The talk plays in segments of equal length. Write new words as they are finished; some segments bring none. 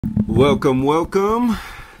Welcome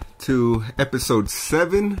to episode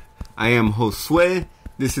 7. I am Josue.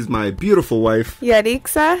 This is my beautiful wife,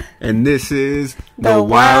 Yarixa. And this is the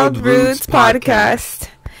Wild Roots Podcast.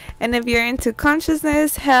 And if you're into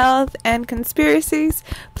consciousness, health, and conspiracies,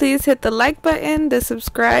 please hit the like button, the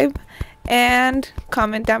subscribe, and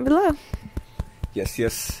comment down below.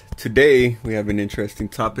 Yes. Today, we have an interesting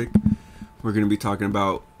topic. We're going to be talking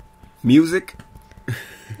about music.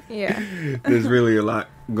 Yeah. There's really a lot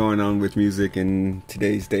going on with music in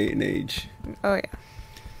today's day and age. Oh, yeah.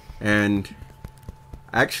 And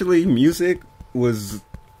actually, music was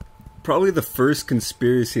probably the first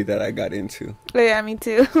conspiracy that I got into. Oh, yeah, me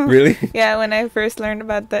too. Really? Yeah, when I first learned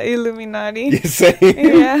about the Illuminati. Yeah, same.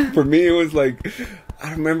 Yeah. For me, it was like, I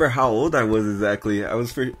don't remember how old I was exactly.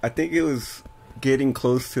 I think it was getting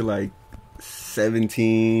close to like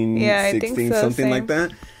 17, yeah, 16, I think so, something same. like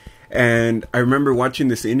that. And I remember watching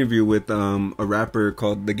this interview with a rapper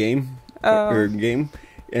called The Game. Or Game.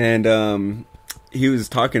 And he was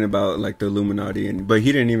talking about like the Illuminati, but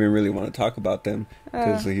he didn't even really want to talk about them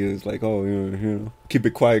because he was like, "Oh, you know, keep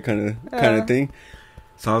it quiet," kind of thing.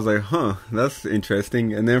 So I was like, "Huh, that's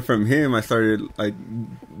interesting." And then from him, I started like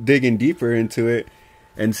digging deeper into it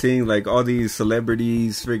and seeing like all these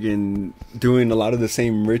celebrities friggin' doing a lot of the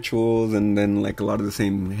same rituals and then like a lot of the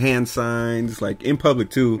same hand signs, like in public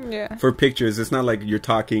too. Yeah. For pictures. It's not like you're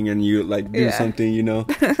talking and you like do something, you know.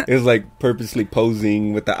 It's like purposely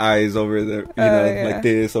posing with the eyes over the, like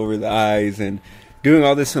this over the eyes and doing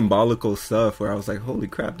all this symbolical stuff where I was like, holy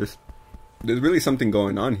crap, there's really something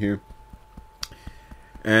going on here.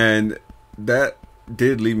 And that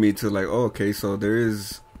did lead me to like, oh, okay, so there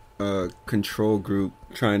is a control group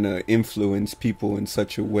trying to influence people in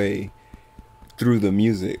such a way through the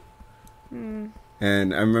music. And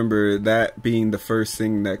I remember that being the first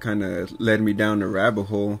thing that kind of led me down the rabbit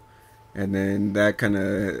hole, and then that kind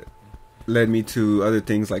of led me to other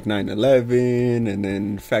things like 9/11 and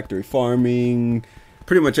then factory farming,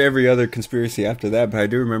 pretty much every other conspiracy after that. But I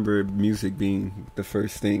do remember music being the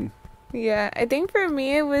first thing. Yeah, I think for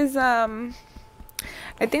me it was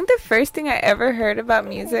I think the first thing I ever heard about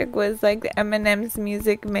music was like Eminem's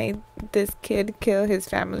music made this kid kill his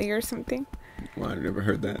family or something. Well, I never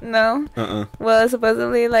heard that. No? Well,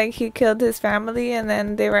 supposedly like he killed his family and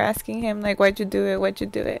then they were asking him like, why'd you do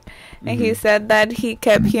it? And he said that he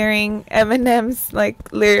kept hearing Eminem's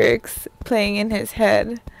like lyrics playing in his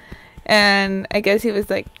head. And I guess he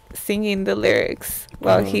was like singing the lyrics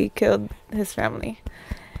while he killed his family.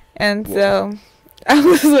 And so I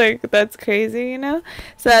was like, that's crazy, you know?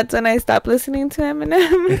 So that's when I stopped listening to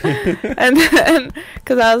Eminem. And then,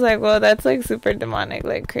 because I was like, well, that's like super demonic,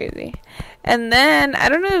 like crazy. And then, I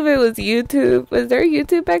don't know if it was YouTube. Was there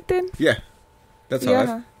YouTube back then? Yeah. That's how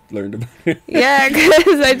I learned about it. Yeah,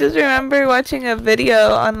 because I just remember watching a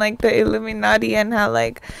video on like the Illuminati and how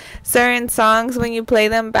like certain songs, when you play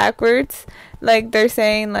them backwards, like they're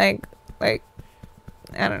saying like, I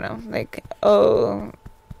don't know, like, oh,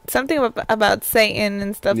 something about Satan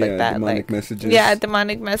and stuff like that. Demonic like messages. Yeah,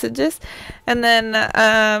 demonic messages. And then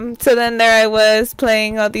so then there I was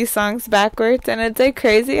playing all these songs backwards, and it's like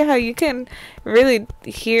crazy how you can really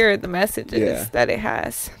hear the messages that it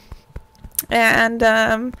has. And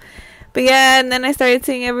but yeah, and then I started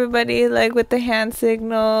seeing everybody like with the hand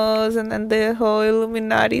signals and then the whole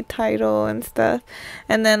Illuminati title and stuff.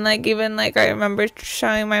 And then like even like I remember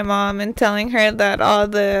showing my mom and telling her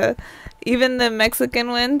that even the Mexican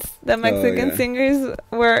ones, the Mexican singers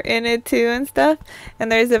were in it too and stuff.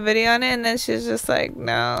 And there's a video on it, and then she's just like,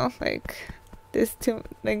 no, like this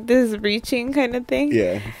is reaching kind of thing.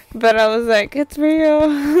 Yeah. But I was like, it's real.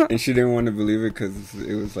 And she didn't want to believe it because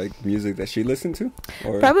it was like music that she listened to?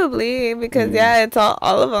 Or? Probably, because it's all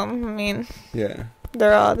of them. I mean,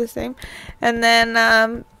 they're all the same. And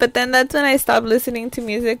then, but then that's when I stopped listening to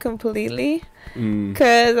music completely.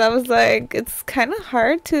 Because I was like, it's kind of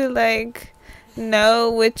hard to like know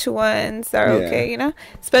which ones are okay, you know?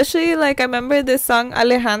 Especially like I remember this song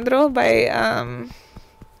Alejandro by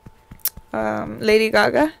Lady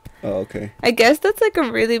Gaga. Oh, okay. I guess that's like a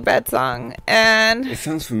really bad song, and it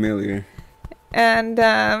sounds familiar. And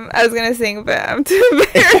I was gonna sing, but I'm too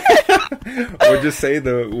embarrassed. Or just say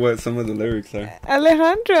what some of the lyrics are.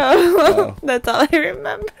 Alejandro. Oh. That's all I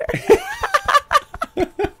remember.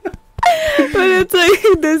 But it's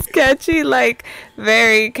like this catchy, like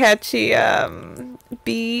very catchy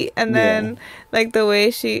beat, and then like the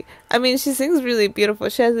way she sings really beautiful.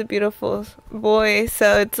 She has a beautiful voice,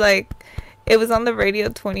 so it's like it was on the radio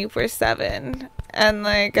 24/7, And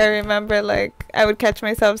like I remember like I would catch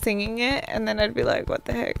myself singing it, and then I'd be like, what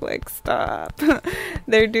the heck, like stop.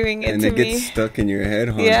 They're doing it and to me. And it gets stuck in your head,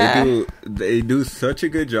 huh? Yeah. They do such a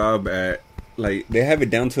good job at, like, they have it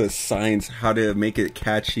down to a science how to make it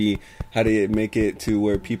catchy, how to make it to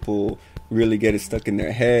where people really get it stuck in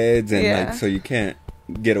their heads, and like so you can't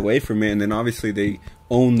get away from it. And then obviously they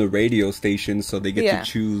own the radio station, so they get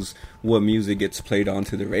to choose what music gets played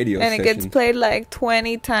onto the radio station. And it gets played like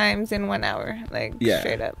 20 times in 1 hour, like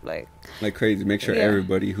straight up, like crazy. Make sure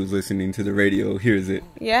everybody who's listening to the radio hears it.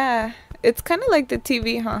 Yeah, it's kind of like the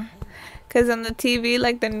TV, huh? Because on the TV,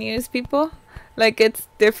 like the news people, like it's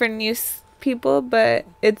different news people, but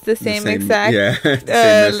it's the same exact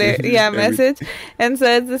message. And so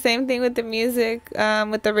it's the same thing with the music,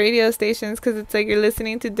 with the radio stations, because it's like you're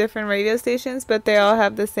listening to different radio stations, but they all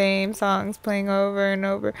have the same songs playing over and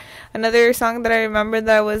over. Another song that I remember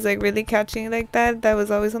that was like really catchy like that was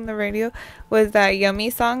always on the radio, was that Yummy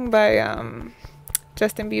song by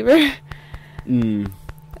Justin Bieber.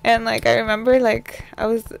 And like I remember, like I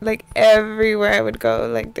was like everywhere I would go,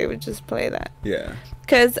 like they would just play that. Yeah.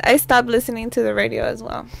 Because I stopped listening to the radio as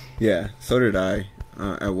well. Yeah, so did I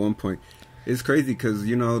at one point. It's crazy because,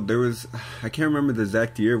 you know, there was, I can't remember the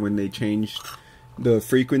exact year when they changed the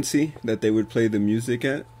frequency that they would play the music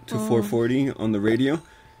at to 440 on the radio.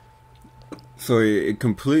 So it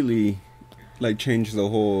completely, like, changed the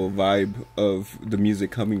whole vibe of the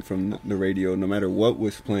music coming from the radio, no matter what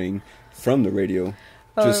was playing from the radio.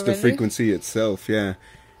 Just the frequency itself, yeah.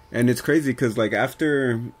 And it's crazy because, like,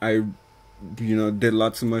 after I, you know, did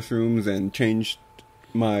lots of mushrooms and changed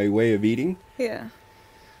my way of eating. Yeah.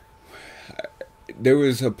 There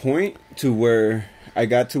was a point to where I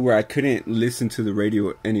got to where I couldn't listen to the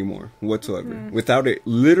radio anymore whatsoever without it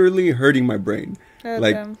literally hurting my brain.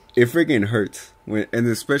 Like, it freaking hurts. And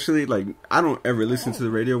especially, like, I don't ever listen to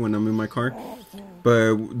the radio when I'm in my car.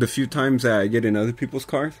 But the few times that I get in other people's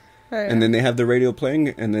cars, and then they have the radio playing,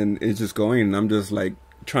 and then it's just going, and I'm just, like,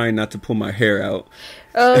 trying not to pull my hair out.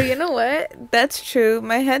 Oh, you know what? That's true.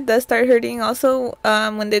 My head does start hurting also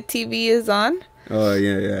when the TV is on. Oh,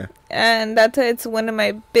 yeah. And that's why it's one of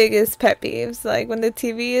my biggest pet peeves. Like, when the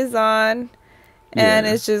TV is on and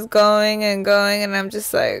it's just going and going, and I'm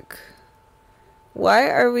just like, why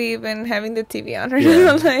are we even having the TV on right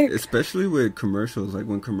now? Like, especially with commercials. Like,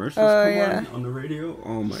 when commercials come on the radio,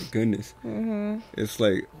 oh, my goodness. It's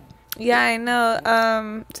like... Yeah, I know.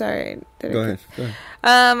 Sorry. Go ahead.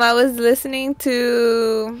 I was listening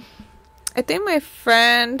to, I think my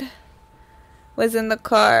friend was in the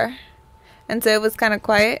car, and so it was kind of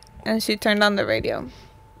quiet, and she turned on the radio.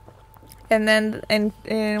 And then, and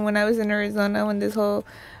when I was in Arizona, when this whole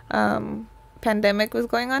pandemic was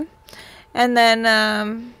going on, and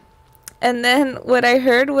then what I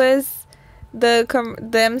heard was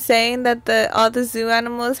them saying that all the zoo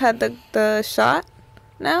animals had the shot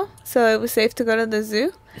now, so it was safe to go to the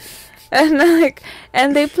zoo.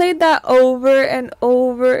 And they played that over and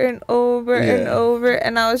over and over and over,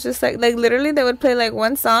 and I was just like literally they would play like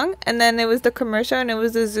one song, and then it was the commercial, and it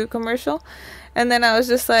was the zoo commercial, and then I was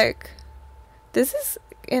just like, this is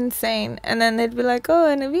insane. And then they'd be like, oh,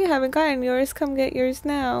 and if you haven't gotten yours, come get yours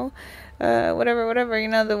now, whatever, you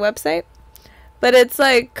know, the website. But it's,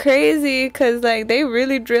 like, crazy because, like, they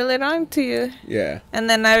really drill it onto you. Yeah. And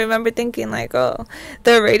then I remember thinking, like, oh,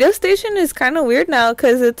 the radio station is kind of weird now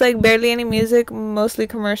because it's, like, barely any music, mostly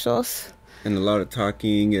commercials. And a lot of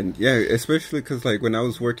talking. And, yeah, especially because, like, when I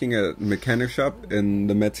was working at a mechanic shop and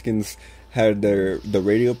the Mexicans had the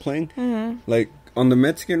radio playing, like, on the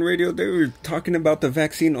Mexican radio, they were talking about the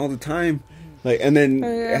vaccine all the time. Like, and then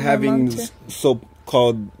having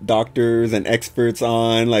so-called doctors and experts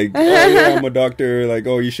on, like, oh, yeah, I'm a doctor, like,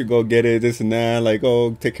 oh, you should go get it, this and that, like,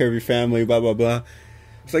 oh, take care of your family, blah, blah, blah.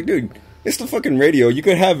 It's like, dude, it's the fucking radio. You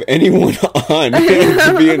could have anyone on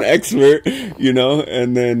to be an expert, you know,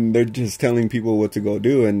 and then they're just telling people what to go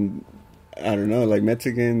do. And I don't know, like,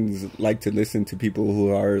 Mexicans like to listen to people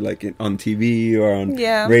who are, like, on TV or on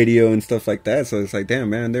radio and stuff like that. So it's like,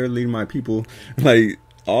 damn, man, they're leading my people, like,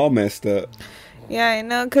 all messed up. Yeah, I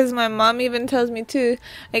know, because my mom even tells me, too.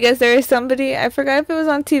 I guess there is somebody, I forgot if it was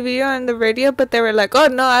on TV or on the radio, but they were like, oh,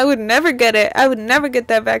 no, I would never get it. I would never get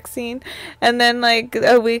that vaccine. And then, like,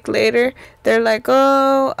 a week later, they're like,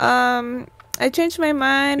 oh, I changed my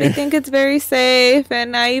mind. I think it's very safe,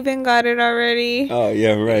 and I even got it already. Oh,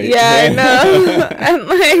 yeah, right. Yeah, I know. and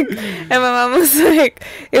my mom was like,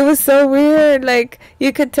 it was so weird. Like,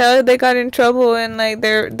 you could tell they got in trouble, and, like,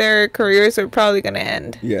 their careers were probably going to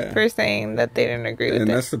end. Yeah. For saying that they didn't agree with it.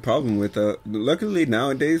 And that's the problem with, luckily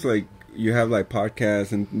nowadays, like, you have, like,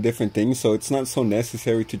 podcasts and different things, so it's not so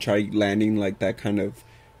necessary to try landing, like, that kind of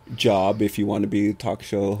job if you want to be a talk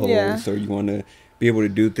show host or you want to be able to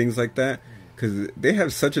do things like that, because they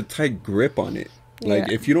have such a tight grip on it.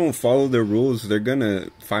 Like, if you don't follow their rules, they're gonna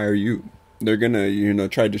fire you. They're gonna, you know,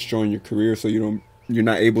 try destroying your career so you're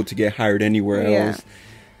not able to get hired anywhere else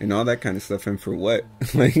and all that kind of stuff. And for what?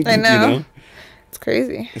 Like, I know. You know, it's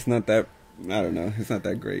crazy. It's not that, I don't know, it's not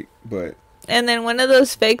that great, but. And then one of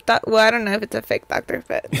those fake well, I don't know if it's a fake doctor,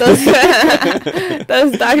 but those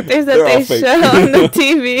those doctors that they show on the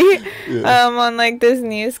TV, on like this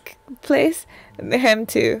news place, him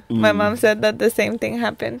too. My mom said that the same thing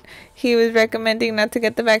happened. He was recommending not to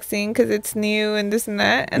get the vaccine because it's new and this and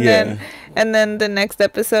that, and then the next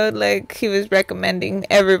episode, like, he was recommending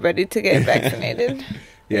everybody to get vaccinated.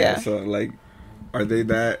 So like, are they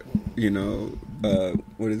that, you know,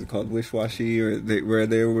 what is it called, wish-washy, or where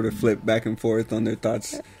they were to flip back and forth on their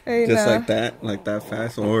thoughts like that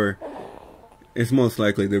fast? Or it's most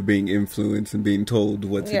likely they're being influenced and being told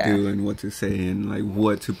what to do and what to say and like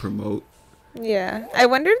what to promote. Yeah, I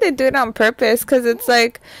wonder if they do it on purpose, because it's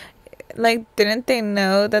like didn't they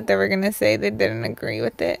know that they were gonna say they didn't agree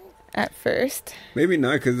with it at first? Maybe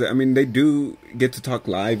not, because I mean, they do get to talk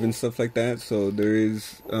live and stuff like that, so there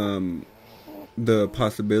is the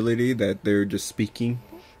possibility that they're just speaking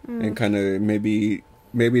and kind of maybe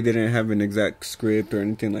they didn't have an exact script or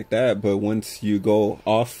anything like that, but once you go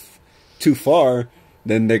off too far,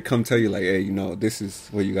 then they come tell you like, hey, you know, this is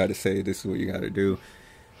what you got to say, this is what you got to do.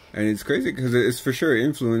 And it's crazy because it's for sure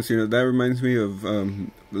influence. You know, that reminds me of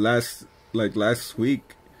last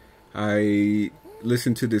week I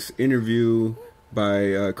listened to this interview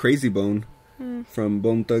by Crazy Bone from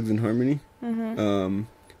Bone Thugs and Harmony.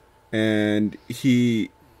 And he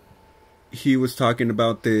was talking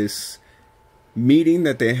about this meeting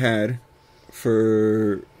that they had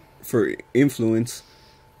for influence,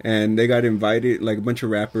 and they got invited, like a bunch of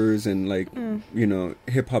rappers and like you know,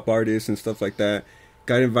 hip hop artists and stuff like that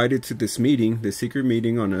got invited to this meeting, this secret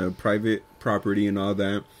meeting on a private property and all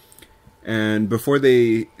that. And before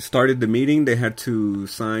they started the meeting, they had to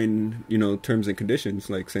sign, you know, terms and conditions,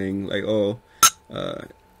 like saying like, oh,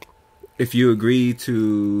 if you agree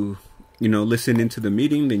to, you know, listen into the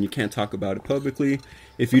meeting, then you can't talk about it publicly.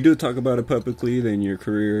 If you do talk about it publicly, then your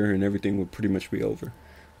career and everything will pretty much be over.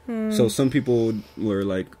 So some people were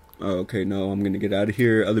like, oh, okay, no, I'm going to get out of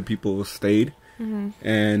here. Other people stayed.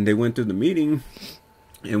 And they went through the meeting.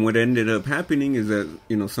 And what ended up happening is that,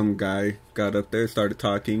 you know, some guy got up there, started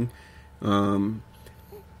talking. And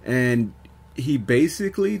he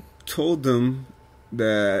basically told them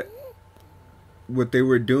that what they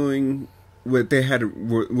were doing, what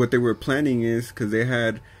they were planning is, because they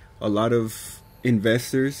had a lot of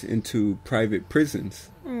investors into private prisons.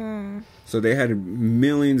 So they had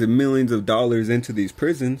millions and millions of dollars into these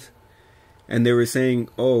prisons, and they were saying,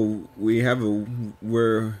 oh,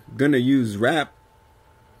 we're gonna use rap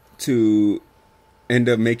to end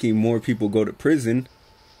up making more people go to prison,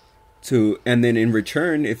 and then in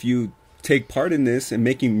return, if you take part in this and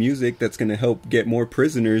making music that's gonna help get more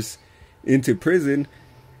prisoners into prison,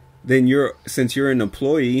 then since you're an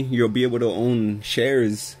employee, you'll be able to own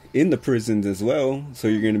shares in the prisons as well, so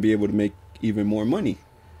you're going to be able to make even more money.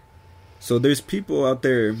 So there's people out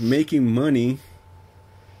there making money,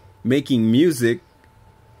 making music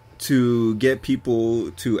to get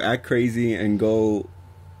people to act crazy and go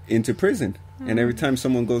into prison. And every time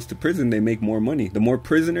someone goes to prison, they make more money. The more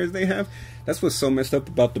prisoners they have, that's what's so messed up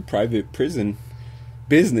about the private prison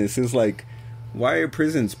business. Is like, why are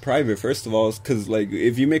prisons private? First of all, it's because, like,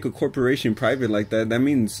 if you make a corporation private like that, that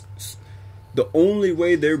means the only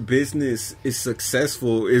way their business is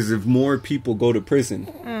successful is if more people go to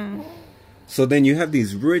prison. So then you have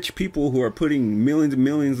these rich people who are putting millions and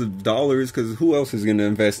millions of dollars, because who else is going to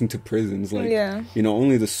invest into prisons? Like, you know,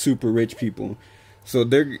 only the super rich people. So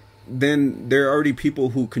there are already people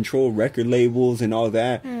who control record labels and all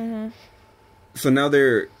that. So now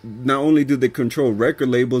not only do they control record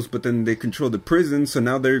labels, but then they control the prison. So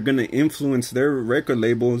now they're going to influence their record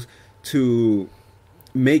labels to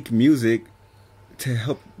make music to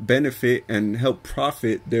help benefit and help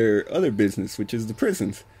profit their other business, which is the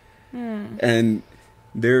prisons. And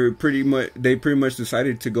they pretty much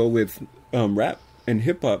decided to go with rap and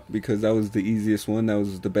hip hop because that was the easiest one. That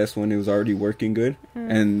was the best one. It was already working good.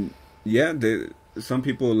 And yeah, some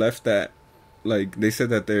people left that. Like, they said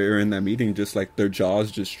that they're in that meeting, just like their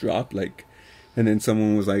jaws just dropped, like, and then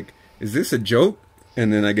someone was like, is this a joke?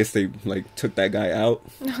 And then I guess they like took that guy out.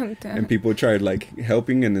 And people tried like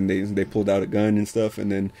helping, and then they pulled out a gun and stuff,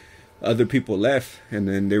 and then other people left, and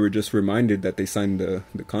then they were just reminded that they signed the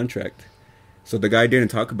contract. So the guy didn't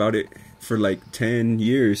talk about it for like 10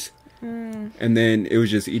 years. And And then it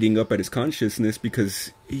was just eating up at his consciousness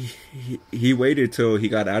because he waited till he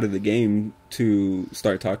got out of the game to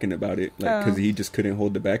start talking about it, like, because he just couldn't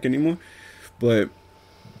hold it back anymore. But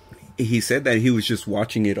he said that he was just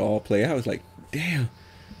watching it all play out. I was like, damn,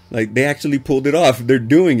 like they actually pulled it off. They're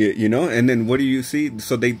doing it, you know? And then what do you see?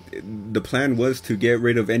 So the plan was to get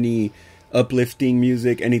rid of any uplifting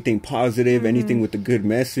music, anything positive, anything with a good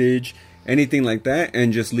message, anything like that,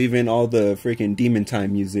 and just leave in all the freaking demon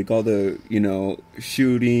time music, all the, you know,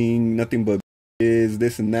 shooting, nothing but is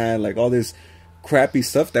this and that, like all this crappy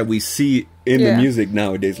stuff that we see in the music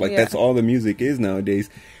nowadays. Like that's all the music is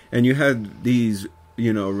nowadays. And you had these,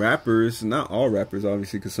 you know, rappers, not all rappers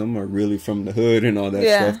obviously, because some are really from the hood and all that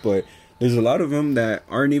stuff, but there's a lot of them that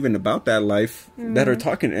aren't even about that life that are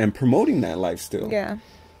talking and promoting that life still.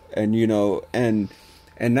 And you know, and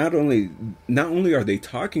not only are they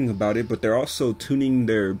talking about it, but they're also tuning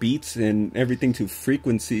their beats and everything to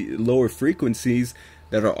lower frequencies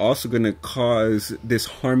that are also going to cause this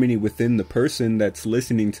harmony within the person that's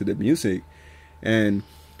listening to the music. And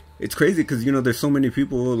it's crazy because, you know, there's so many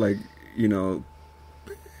people, like, you know,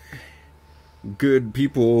 good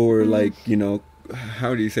people, or like, you know,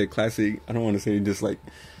 how do you say classy? I don't want to say just like,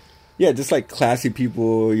 just like classy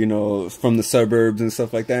people, you know, from the suburbs and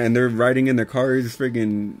stuff like that. And they're riding in their cars,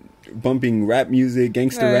 friggin' bumping rap music,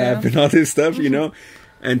 gangster rap and all this stuff, you know.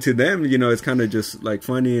 And to them, you know, it's kind of just like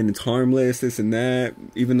funny and it's harmless, this and that,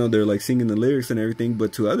 even though they're like singing the lyrics and everything.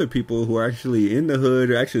 But to other people who are actually in the hood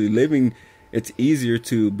or actually living, it's easier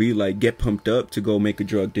to be like, get pumped up to go make a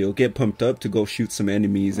drug deal, get pumped up to go shoot some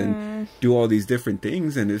enemies and do all these different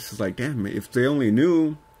things. And it's just like, damn, if they only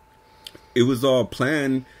knew it was all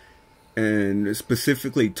planned and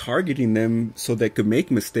specifically targeting them so they could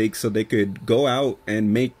make mistakes, so they could go out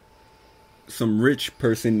and make some rich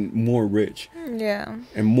person more rich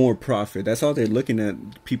and more profit. That's all they're looking at.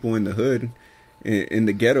 People in the hood, in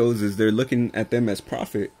the ghettos, is they're looking at them as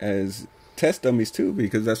profit, as test dummies too,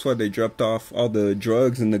 because that's why they dropped off all the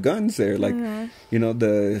drugs and the guns there. Like, you know,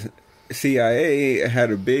 the CIA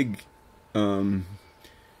had a big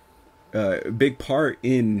part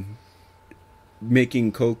in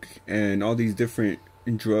making coke and all these different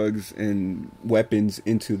drugs and weapons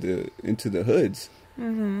into the hoods.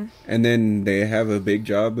 And then they have a big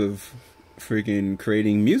job of freaking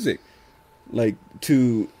creating music, like,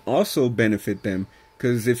 to also benefit them.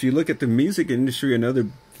 Because if you look at the music industry, another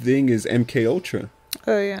thing is MK Ultra.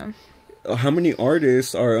 How many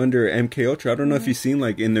artists are under MK Ultra? I don't know if you've seen,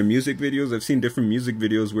 like, in their music videos. I've seen different music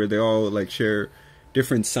videos where they all like share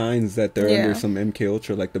different signs that they're under some MK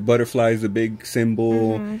Ultra, like the butterfly is a big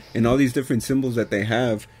symbol, and all these different symbols that they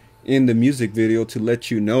have in the music video to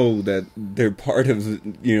let you know that they're part of,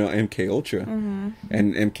 you know, MK Ultra. And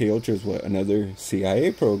MK Ultra is what, another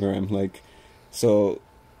CIA program. Like, so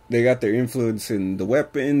they got their influence in the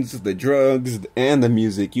weapons, the drugs, and the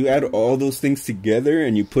music. You add all those things together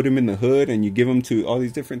and you put them in the hood and you give them to all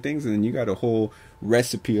these different things, and then you got a whole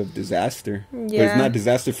recipe of disaster. But it's not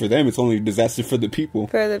disaster for them, it's only disaster for the people.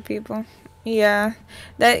 Because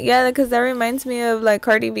that reminds me of like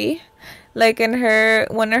Cardi B. Like in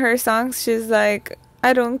one of her songs, she's like,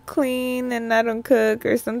 I don't clean and I don't cook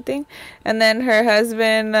or something. And then her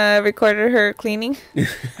husband recorded her cleaning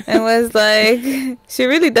and was like, she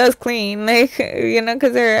really does clean. Like, you know,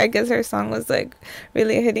 because I guess her song was like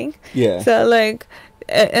really hitting. So like,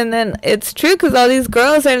 and then it's true because all these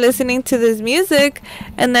girls are listening to this music,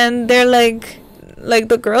 and then they're like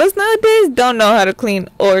the girls nowadays don't know how to clean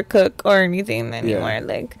or cook or anything anymore.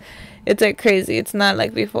 Like, it's like crazy. It's not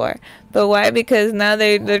like before. But why? Because now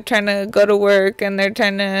they're trying to go to work and they're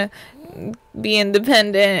trying to be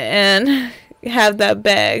independent and have that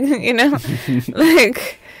bag, you know?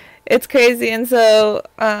 Like, it's crazy. And so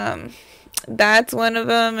that's one of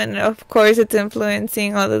them. And of course it's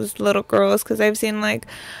influencing all those little girls, because I've seen like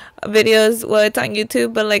videos, well, it's on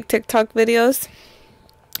YouTube, but like TikTok videos,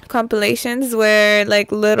 compilations where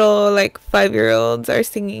like little like 5-year-olds are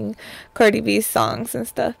singing Cardi B's songs and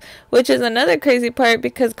stuff, which is another crazy part,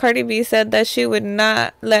 because Cardi B said that she would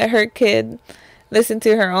not let her kid listen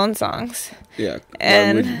to her own songs.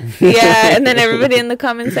 And and then everybody in the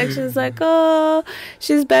comment section is like, oh,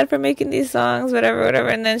 she's bad for making these songs, whatever,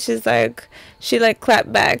 and then she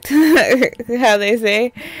clapped back, how they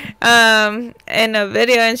say, in a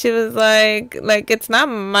video, and she was like it's not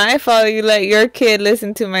my fault you let your kid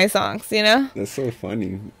listen to my songs, you know? That's so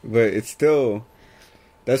funny, but it's still,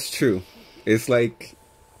 that's true. It's like,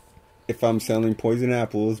 if I'm selling poison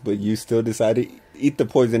apples but you still decide to eat the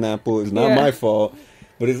poison apple, it's not my fault.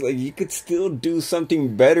 But it's like you could still do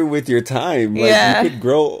something better with your time. Like you could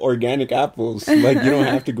grow organic apples. Like you don't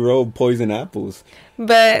have to grow poison apples.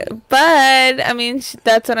 But I mean,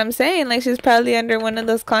 that's what I'm saying. Like she's probably under one of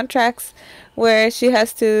those contracts where she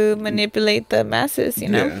has to manipulate the masses, you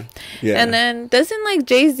know? Yeah. And then doesn't like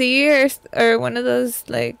Jay-Z or one of those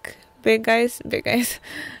like big guys, big time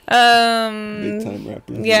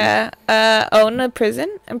rappers. Yeah, own a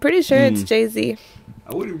prison? I'm pretty sure it's Jay-Z.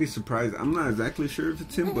 I wouldn't be surprised. I'm not exactly sure if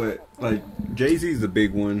it's him, but like Jay-Z's the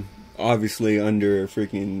big one, obviously under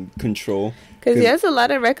freaking control. Because he has a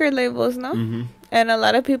lot of record labels, no? Mm-hmm. And a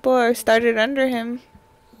lot of people are started under him.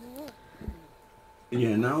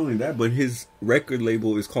 Yeah, not only that, but his record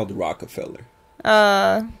label is called Rockefeller.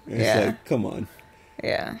 It's like, come on.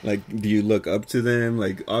 Yeah. Like, do you look up to them?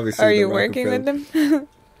 Like, obviously, are you working with them?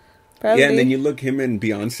 Probably. Yeah, and then you look him and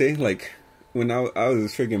Beyonce, like. When I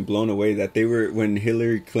was freaking blown away that they were when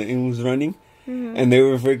Hillary Clinton was running, and they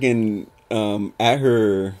were freaking at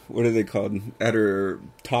her, what are they called, at her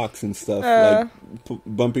talks and stuff, like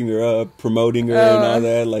bumping her up, promoting her and all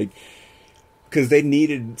that, like, because they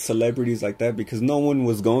needed celebrities like that because no one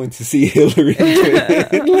was going to see Hillary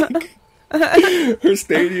Clinton. Like, her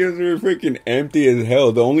stadiums were freaking empty as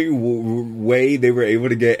hell. The only way they were able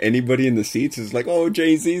to get anybody in the seats is like, oh,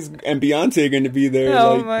 Jay-Z's and Beyonce are going to be there.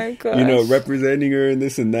 Oh, like, my God. You know, representing her and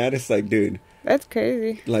this and that. It's like, dude. That's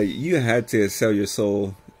crazy. Like, you had to sell your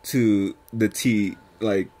soul to the T.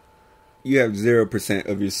 Like, you have 0%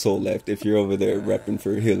 of your soul left if you're over there repping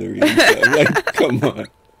for Hillary. And stuff. Like, come on.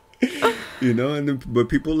 You know, but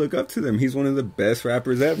people look up to them. He's one of the best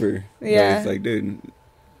rappers ever. Yeah. But it's like, dude.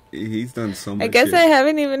 He's done so much. I guess shit. I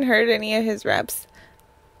haven't even heard any of his raps.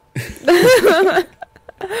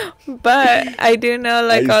 But I do know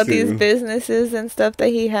like all these businesses and stuff that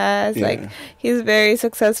he has. Yeah. Like he's very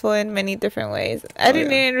successful in many different ways. I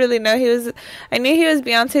didn't even really know I knew he was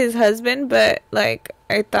Beyonce's husband, but like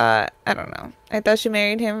I thought she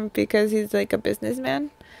married him because he's like a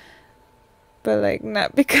businessman. But like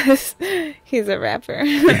not because he's a rapper.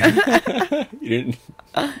 You didn't?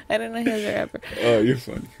 I didn't know he was a rapper. Oh, you're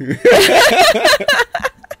funny.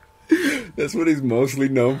 That's what he's mostly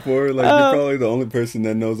known for. Like you're probably the only person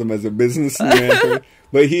that knows him as a businessman.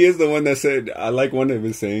 But he is the one that said, I like one of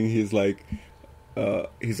his saying. He's like,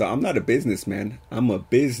 I'm not a businessman. I'm a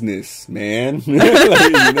businessman. Like,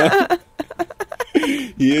 you know?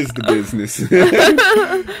 He is the business.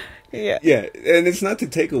 Yeah, and it's not to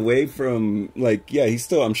take away from like,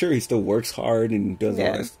 I'm sure he still works hard and does all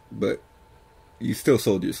that, but you still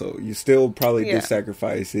sold your soul. You still probably did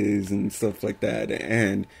sacrifices and stuff like that,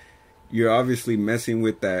 and you're obviously messing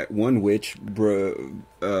with that one witch, Dane.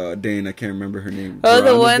 I can't remember her name. Oh,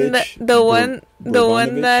 the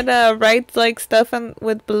one that writes like stuff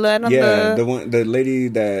with blood on the lady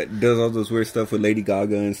that does all those weird stuff with Lady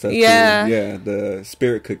Gaga and stuff. Yeah, too. Yeah, the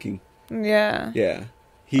spirit cooking. Yeah.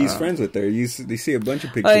 He's friends with her. You see a bunch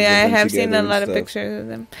of pictures. Oh yeah, I have seen a lot of pictures of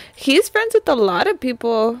them. He's friends with a lot of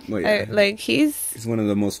people. Oh, yeah. He's one of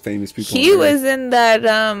the most famous people. He was in that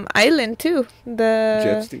island too. The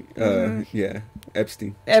Epstein. Yeah,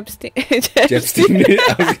 Epstein. Epstein.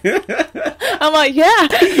 I'm like, yeah.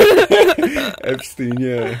 Epstein.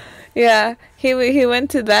 Yeah. Yeah, he went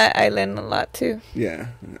to that island a lot too. Yeah,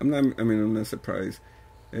 I'm not surprised.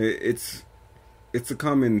 It's a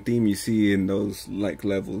common theme you see in those like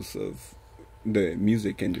levels of the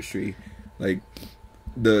music industry, like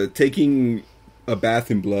the taking a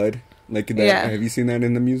bath in blood, like that. Yeah. Have you seen that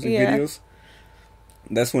in the music videos?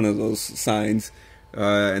 That's one of those signs.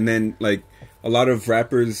 And then like a lot of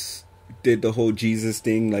rappers did the whole Jesus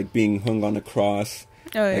thing, like being hung on a cross.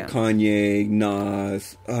 Oh yeah. Like Kanye,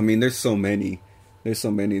 Nas. I mean, there's so many. There's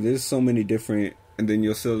so many different. And then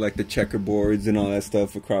you'll see like the checkerboards and all that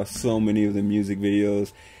stuff across so many of the music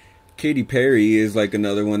videos. Katy Perry is like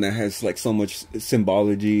another one that has like so much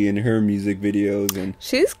symbology in her music videos, and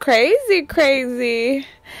she's crazy.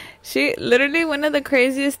 She literally, one of the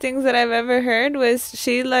craziest things that I've ever heard was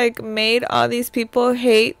she like made all these people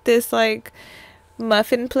hate this like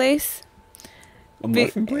muffin place. A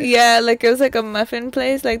muffin place? Yeah, like it was like a muffin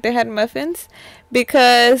place, like they had muffins,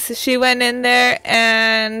 because she went in there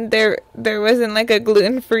and there wasn't like a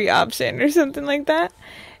gluten-free option or something like that,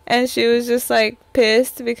 and she was just like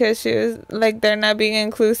pissed because she was like they're not being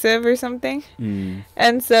inclusive or something.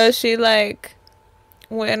 And so she like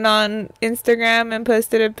went on Instagram and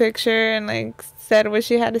posted a picture and like said what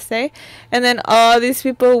she had to say, and then all these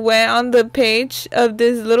people went on the page of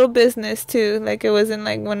this little business too, like it wasn't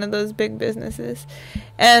like one of those big businesses,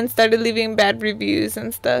 and started leaving bad reviews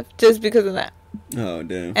and stuff just because of that. Oh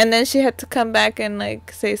damn. And then she had to come back and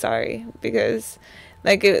like say sorry because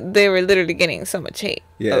Like, they were literally getting so much hate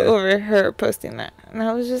over her posting that. And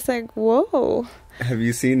I was just like, whoa. Have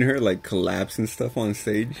you seen her, like, collapse and stuff on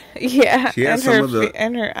stage? Yeah, she has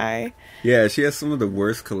and her eye. Yeah, she has some of the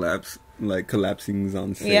worst collapsings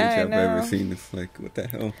on stage I've ever seen. It's like, what the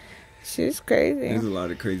hell? She's crazy. There's a lot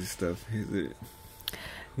of crazy stuff.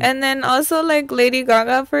 And then also, like, Lady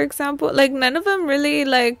Gaga, for example, like, none of them really,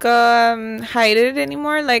 like, hide it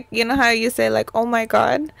anymore. Like, you know how you say, like, oh my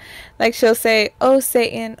God? Like, she'll say, oh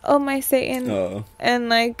Satan, oh my Satan. Oh. And,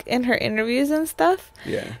 like, in her interviews and stuff.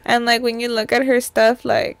 Yeah. And, like, when you look at her stuff,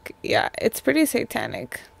 like, yeah, it's pretty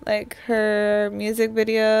satanic. Like, her music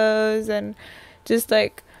videos and just,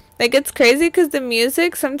 like, it's crazy because the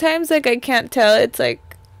music, sometimes, like, I can't tell it's, like,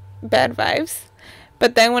 bad vibes.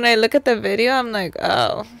 But then when I look at the video, I'm like,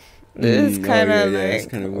 oh, this is kind of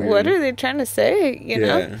like, what are they trying to say? You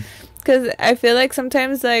know? Because I feel like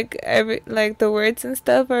sometimes, like, the words and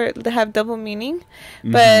stuff they have double meaning,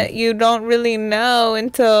 but you don't really know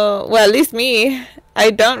until, well, at least me, I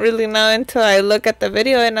don't really know until I look at the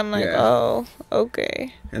video and I'm like, oh,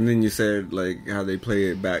 okay. And then you said, like, how they play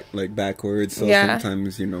it backwards. So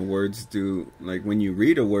sometimes, you know, words do, like, when you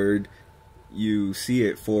read a word, you see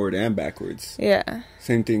it forward and backwards. Yeah.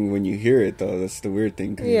 Same thing when you hear it, though. That's the weird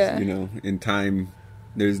thing. Cause, you know, in time,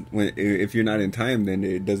 if you're not in time, then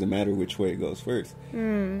it doesn't matter which way it goes first.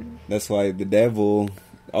 That's why the devil,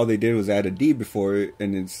 all they did was add a D before it,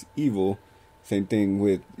 and it's evil. Same thing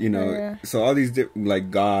with, you know, so all these,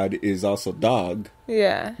 like, God is also dog.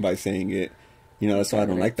 Yeah. By saying it. You know, that's why I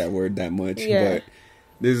don't like that word that much. Yeah. But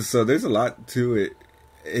there's a lot to it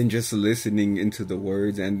in just listening into the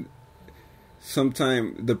words. And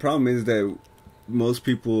sometimes the problem is that most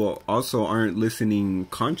people also aren't listening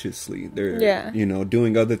consciously. They're you know,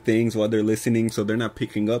 doing other things while they're listening, so they're not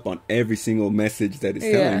picking up on every single message that it's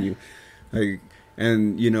telling you. Like,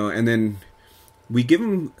 and you know, and then we give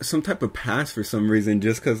them some type of pass for some reason,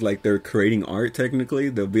 just because, like, they're creating art. Technically,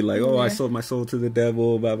 they'll be like, oh, I sold my soul to the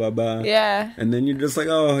devil, blah blah blah. Yeah. And then you're just like,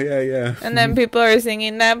 oh yeah. And then people are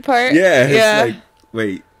singing that part. It's like,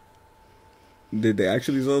 wait, did they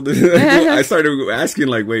actually sell this? I started asking,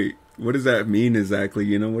 like, wait, what does that mean exactly?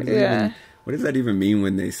 You know, what does that even mean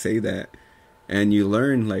when they say that? And you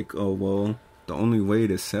learn, like, oh, well, the only way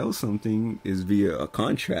to sell something is via a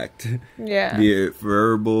contract. Yeah. Be it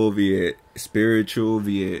verbal, be it spiritual,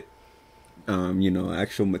 be it, you know,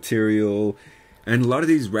 actual material. And a lot of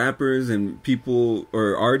these rappers and people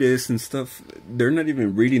or artists and stuff, they're not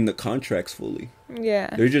even reading the contracts fully.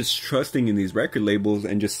 Yeah. They're just trusting in these record labels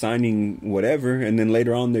and just signing whatever. And then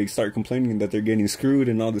later on, they start complaining that they're getting screwed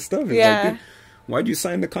and all this stuff. It's like, why'd you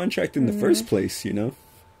sign the contract in the first place, you know?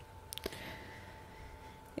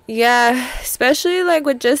 Yeah, especially, like,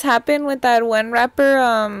 what just happened with that one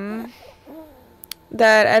rapper,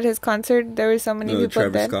 that at his concert, there were so many people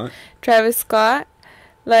dead. Travis Scott.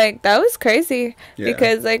 Like, that was crazy. Yeah.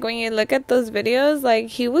 Because, like, when you look at those videos, like,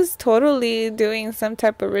 he was totally doing some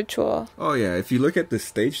type of ritual. Oh, yeah. If you look at the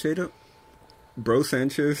stage setup, Bro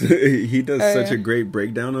Sanchez, he does such a great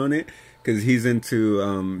breakdown on it. Because he's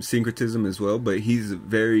into syncretism as well. But he's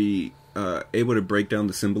very able to break down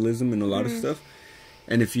the symbolism in a lot of stuff.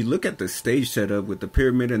 And if you look at the stage setup with the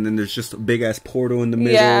pyramid, and then there's just a big-ass portal in the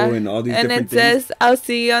middle and all these different things. And it says, I'll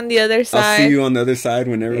see you on the other side. I'll see you on the other side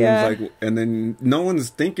when everyone's like... And then no one's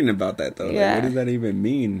thinking about that, though. Like, what does that even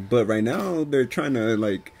mean? But right now, they're trying to,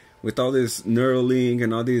 like... With all this Neuralink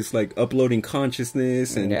and all these, like, uploading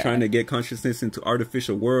consciousness and trying to get consciousness into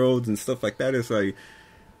artificial worlds and stuff like that, it's like...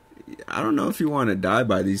 I don't know if you want to die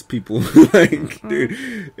by these people. Like,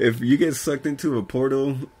 dude, if you get sucked into a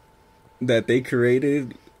portal... that they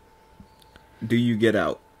created, do you get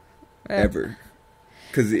out ever?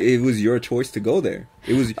 Because it was your choice to go there.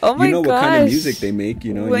 It was, you know, what kind of music they make,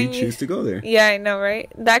 you know, and you choose to go there. Yeah, I know, right?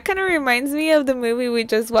 That kind of reminds me of the movie we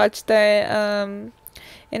just watched, the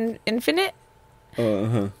Infinite.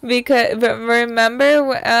 But remember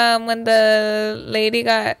when the lady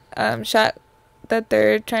got shot, that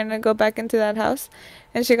they're trying to go back into that house?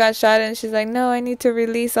 And she got shot, and she's like, no, I need to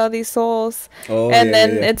release all these souls. And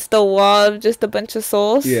then it's the wall of just a bunch of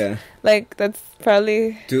souls. Yeah. Like, that's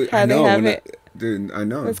probably how they have it. Dude, I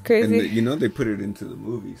know. It's crazy. And you know, they put it into the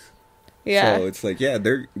movies. Yeah. So it's like,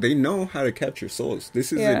 they know how to capture souls.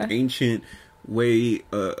 This is an ancient way,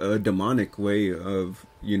 a demonic way of,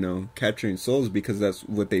 you know, capturing souls, because that's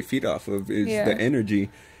what they feed off of, is the energy.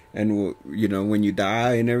 And, you know, when you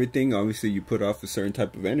die and everything, obviously you put off a certain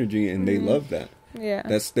type of energy, and they love that. Yeah,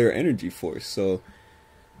 that's their energy force. So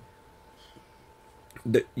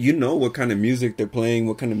you know what kind of music they're playing,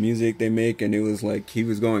 what kind of music they make. And it was like, he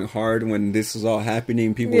was going hard when this was all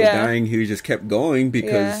happening, people were dying, he just kept going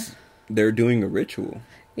because they're doing a ritual.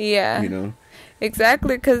 Yeah. You know?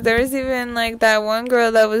 Exactly, because there's even, like, that one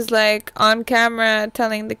girl that was, like, on camera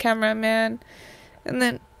telling the cameraman, and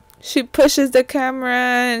then she pushes the camera,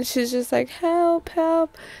 and she's just like, help,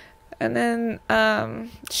 help. And then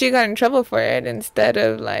she got in trouble for it instead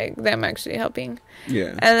of, like, them actually helping.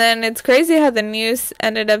 Yeah. And then it's crazy how the news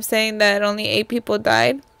ended up saying that only 8 people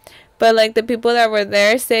died. But, like, the people that were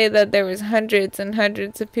there say that there was hundreds and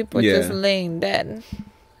hundreds of people just laying dead.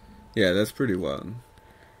 Yeah, that's pretty wild.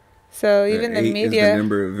 So even the media is the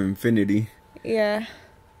number of infinity. Yeah.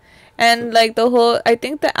 And like the whole, I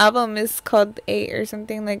think the album is called 8 or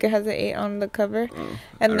something. Like it has an 8 on the cover.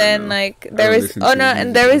 And then like there was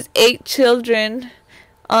there was 8 children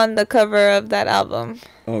on the cover of that album.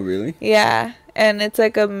 Oh really? Yeah. And it's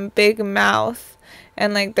like a big mouth,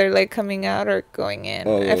 and like they're like coming out or going in.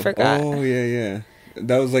 I forgot. Oh yeah.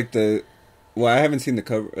 That was like the. Well, I haven't seen the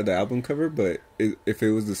cover, the album cover, but if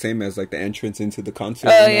it was the same as like the entrance into the concert.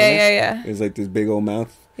 Oh yeah. It's like this big old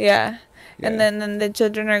mouth. Yeah. And then the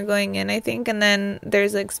children are going in, I think, and then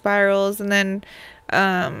there's like spirals, and then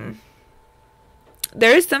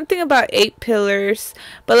there is something about 8 pillars,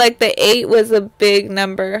 but like the 8 was a big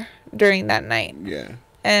number during that night. Yeah.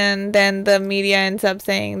 And then the media ends up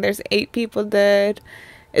saying there's 8 people dead.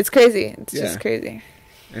 It's crazy. It's just crazy.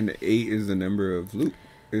 And the 8 is the number of loop.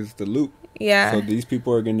 Is the loop. Yeah. So these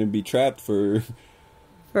people are going to be trapped for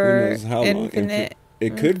who knows how infinite. long.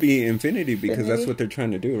 It could be infinity because that's what they're trying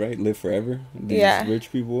to do, right? Live forever. These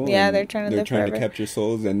rich people. Yeah, they're trying to live forever. They're trying to capture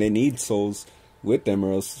souls, and they need souls with them,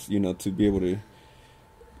 or else, to be able to.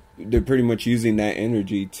 They're pretty much using that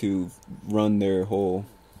energy to run their whole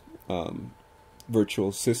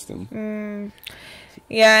virtual system.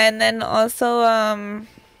 Yeah, and then also,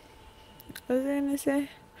 what was I gonna say?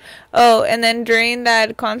 Oh, and then during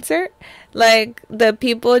that concert, like the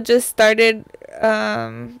people just started.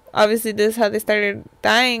 Obviously, this is how they started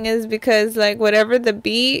dying, is because like whatever the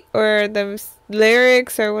beat or the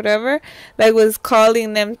lyrics or whatever, like was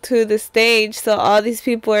calling them to the stage. So all these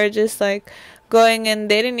people are just like going, and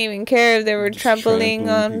they didn't even care if they were trampling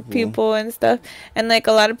on people and stuff. And like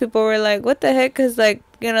a lot of people were like, "What the heck?" Because like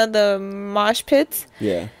the mosh pits.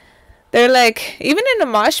 Yeah. They're like, even in a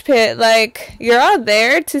mosh pit, like, you're all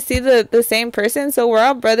there to see the same person. So we're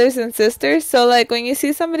all brothers and sisters. So, like, when you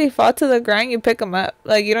see somebody fall to the ground, you pick them up.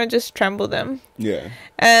 Like, you don't just tremble them. Yeah.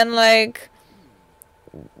 And, like,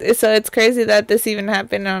 so it's crazy that this even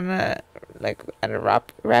happened on at a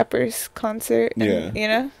rapper's concert. And,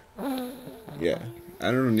 Yeah. Yeah.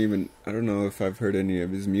 I don't know if I've heard any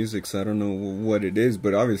of his music, so I don't know what it is.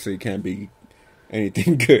 But obviously it can't be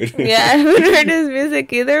anything good. Yeah, I haven't heard his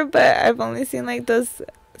music either, but I've only seen like those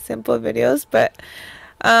simple videos. But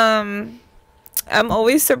I'm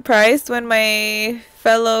always surprised when my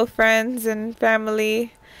fellow friends and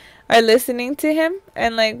family are listening to him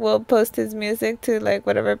and like will post his music to like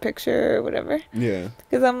whatever picture or whatever. Yeah.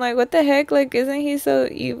 Because I'm like, what the heck? Like, isn't he so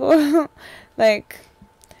evil? Like,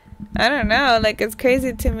 I don't know. Like, it's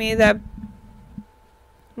crazy to me that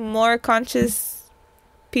more conscious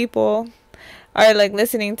people are like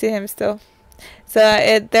listening to him still. So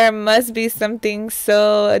there must be something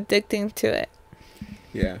so addicting to it.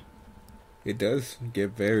 Yeah. It does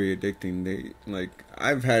get very addicting.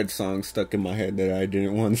 I've had songs stuck in my head that I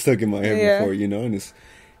didn't want stuck in my head before, and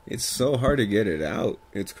it's so hard to get it out.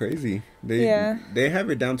 It's crazy. They have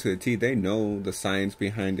it down to a T. They know the science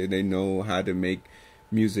behind it. They know how to make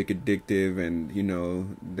music addictive, and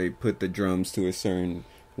they put the drums to a certain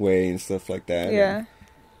way and stuff like that. Yeah. And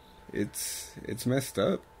it's messed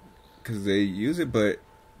up because they use it, but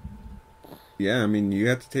yeah, I mean, you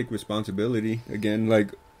have to take responsibility again.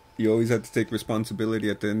 Like, you always have to take responsibility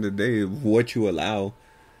at the end of the day of what you allow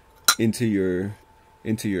into your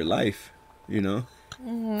life,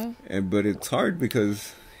 Mm-hmm. But it's hard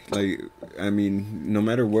because, like, I mean, no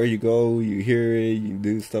matter where you go, you hear it, you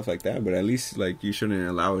do stuff like that, but at least like you shouldn't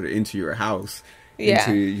allow it into your house. Yeah.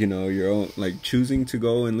 Into your own, like, choosing to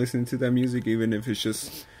go and listen to that music, even if it's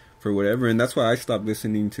just for whatever. And that's why I stopped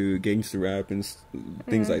listening to gangster rap and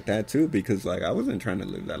things like that too, because like I wasn't trying to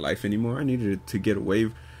live that life anymore. I needed to get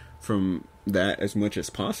away from that as much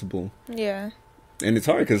as possible. Yeah. And it's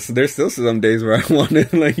hard because there's still some days where I want to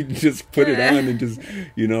like just put it on and just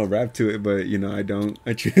rap to it, but I don't.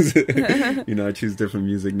 I choose I choose different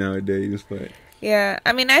music nowadays. But yeah,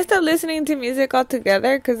 I mean, I stopped listening to music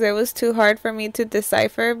altogether because it was too hard for me to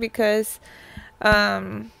decipher because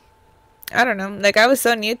I don't know, like I was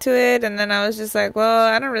so new to it, and then I was just like, well,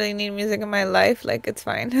 I don't really need music in my life, like it's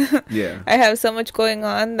fine. Yeah. I have so much going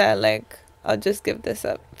on that like I'll just give this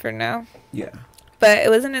up for now. Yeah. But it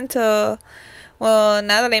wasn't until Well,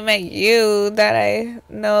 now that I met you, that I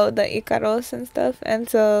know the Icaros and stuff, and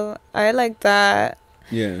so I like that.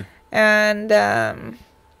 Yeah. And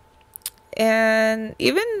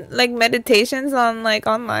even like meditations on like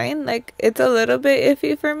online, like it's a little bit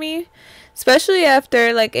iffy for me, especially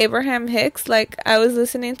after like Abraham Hicks. Like I was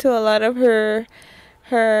listening to a lot of her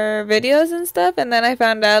videos and stuff, and then I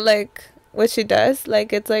found out like what she does.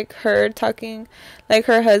 Like it's like her talking, like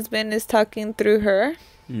her husband is talking through her.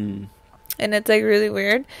 Mm. And it's like really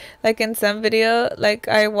weird. Like in some video, like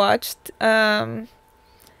I watched, because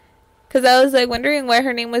I was like wondering why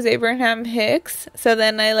her name was Abraham Hicks. So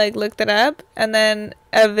then I like looked it up, and then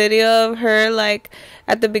a video of her like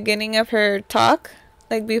at the beginning of her talk,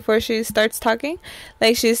 like before she starts talking,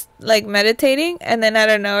 like she's like meditating, and then out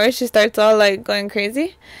of nowhere she starts all like going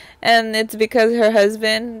crazy. And it's because her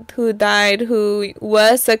husband, who died, who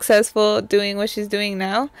was successful doing what she's doing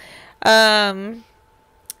now,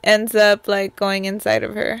 ends up like going inside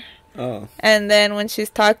of her. Oh. And then when she's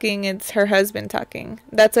talking, it's her husband talking.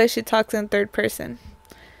 That's why she talks in third person.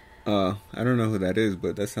 I don't know who that is,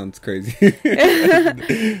 but that sounds crazy.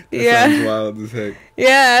 That sounds wild as heck.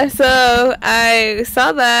 Yeah, so I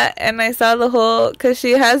saw that, and I saw the whole, because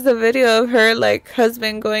she has the video of her like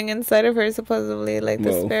husband going inside of her, supposedly, like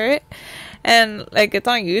the spirit, and like it's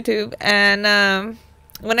on YouTube. And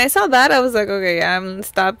when I saw that, I was like, okay, yeah, I'm gonna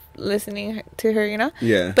stop listening to her, you know?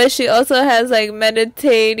 Yeah. But she also has, like,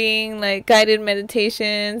 meditating, like, guided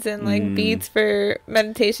meditations and, like, beats for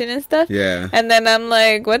meditation and stuff. Yeah. And then I'm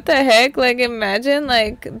like, what the heck? Like, imagine,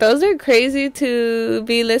 like, those are crazy to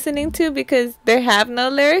be listening to because they have no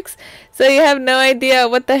lyrics. So you have no idea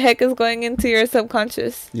what the heck is going into your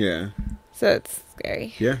subconscious. Yeah. So it's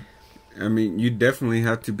scary. Yeah. I mean, you definitely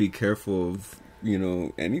have to be careful of, you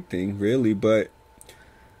know, anything, really, but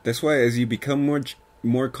that's why as you become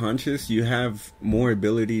more conscious, you have more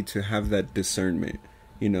ability to have that discernment,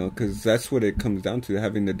 you know, because that's what it comes down to,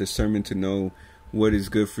 having the discernment to know what is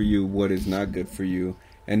good for you, what is not good for you.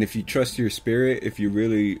 And if you trust your spirit, if you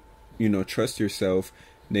really, you know, trust yourself,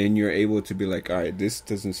 then you're able to be like, all right, this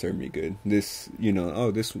doesn't serve me good. This, you know, oh,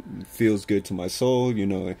 this feels good to my soul. You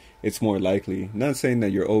know, it's more likely. Not saying that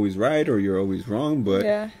you're always right or you're always wrong, but,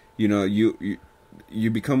 yeah. You know, you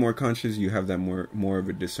become more conscious, you have that more of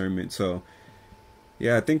a discernment. So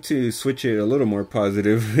yeah, I think to switch it a little more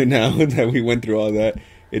positive now that we went through all that,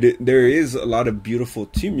 there is a lot of beautiful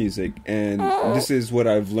to music, and this is what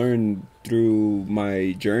I've learned through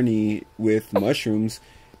my journey with mushrooms,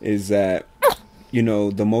 is that, you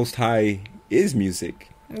know, the Most High is music.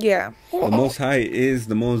 Yeah. The Most High is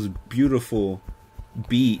the most beautiful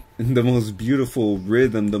beat, the most beautiful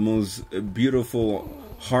rhythm, the most beautiful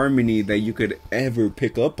harmony that you could ever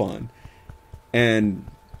pick up on. And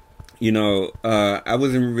you know, I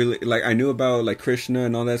wasn't really, like, I knew about like Krishna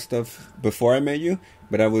and all that stuff before I met you,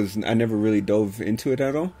 but I never really dove into it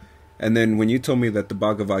at all. And then when you told me that the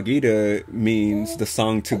Bhagavad Gita means the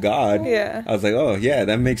song to God, yeah, I was like, oh yeah,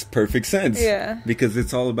 that makes perfect sense. Yeah, because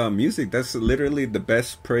it's all about music. That's literally the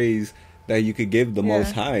best praise that you could give the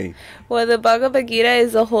Most High. Well, the Bhagavad Gita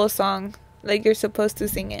is a whole song. Like, you're supposed to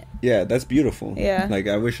sing it. Yeah, that's beautiful. Yeah. Like,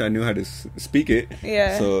 I wish I knew how to speak it.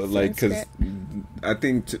 Yeah. So, like, because I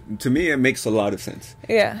think, to me, it makes a lot of sense.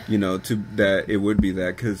 Yeah. You know, that it would be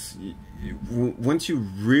that. Because once you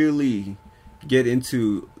really get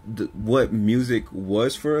into what music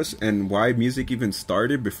was for us and why music even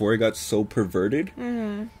started before it got so perverted,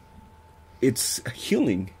 it's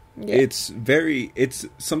healing. Yeah. It's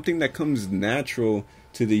something that comes natural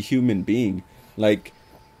to the human being. Like,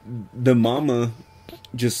 the mama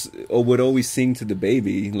just would always sing to the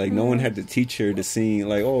baby. Like, no one had to teach her to sing,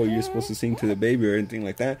 like, oh, you're supposed to sing to the baby or anything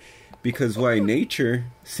like that, because why, nature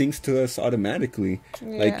sings to us automatically.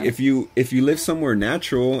 Like, if you live somewhere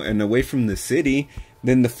natural and away from the city,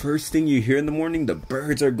 then the first thing you hear in the morning, the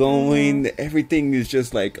birds are going, everything is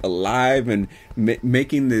just like alive and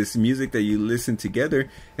making this music that you listen together.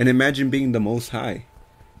 And imagine being the Most High,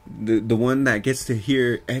 the one that gets to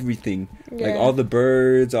hear everything, like all the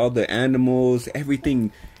birds, all the animals,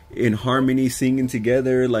 everything in harmony, singing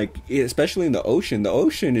together. Like, especially in the ocean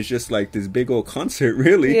is just like this big old concert,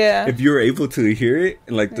 really. If you're able to hear it,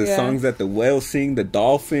 like the songs that the whales sing, the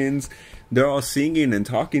dolphins, they're all singing and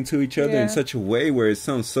talking to each other in such a way where it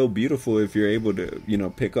sounds so beautiful if you're able to, you know,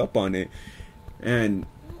 pick up on it. And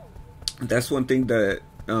that's one thing that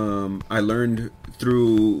I learned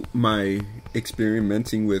through my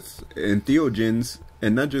experimenting with entheogens,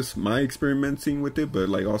 and not just my experimenting with it, but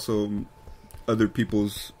like also other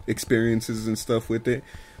people's experiences and stuff with it.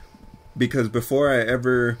 Because before I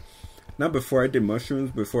ever not before I did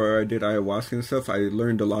mushrooms, before I did ayahuasca and stuff, I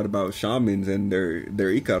learned a lot about shamans and their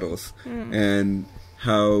icaros, and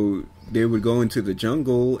how they would go into the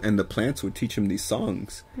jungle and the plants would teach them these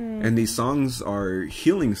songs, and these songs are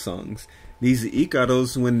healing songs. These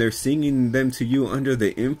icaros, when they're singing them to you under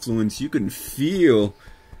the influence, you can feel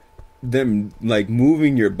them like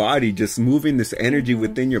moving your body, just moving this energy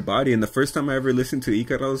within your body. And the first time I ever listened to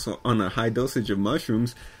icaros on a high dosage of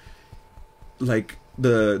mushrooms, like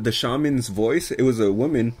the shaman's voice, it was a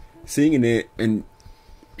woman singing it, and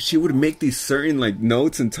she would make these certain like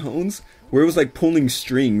notes and tones where it was like pulling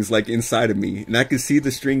strings like inside of me, and I could see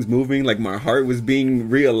the strings moving, like my heart was being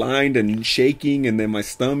realigned and shaking, and then my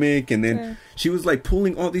stomach, and then she was like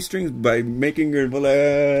pulling all these strings by making her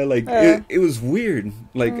blah, like it was weird.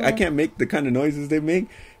 Like I can't make the kind of noises they make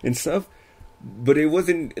and stuff, but it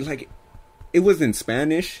wasn't like, it was in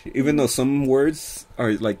Spanish, even though some words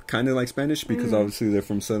are like kind of like Spanish because obviously they're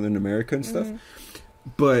from Southern America and stuff,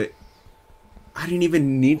 but I didn't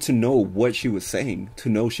even need to know what she was saying to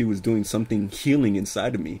know she was doing something healing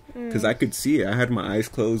inside of me, because I could see it. I had my eyes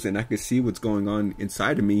closed and I could see what's going on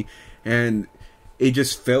inside of me, and it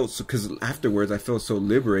just felt so, because afterwards I felt so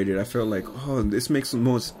liberated. I felt like, oh, this makes so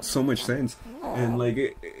much sense, and like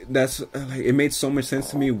it made so much sense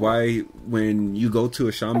to me why when you go to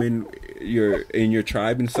a shaman, you're in your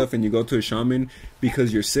tribe and stuff, and you go to a shaman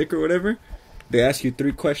because you're sick or whatever, they ask you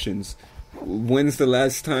 3 questions. When's the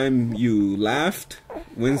last time you laughed?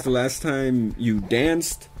 When's the last time you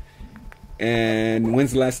danced? And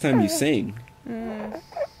when's the last time you sang?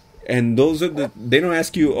 And those are they don't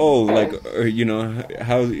ask you, oh, like, or, you know,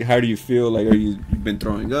 how do you feel? Like, you've been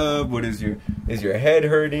throwing up? What is your head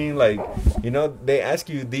hurting? Like, you know, they ask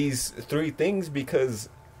you these 3 things because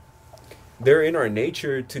they're in our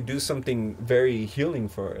nature to do something very healing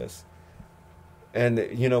for us. And,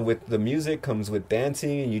 you know, with the music comes with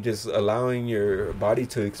dancing, and you just allowing your body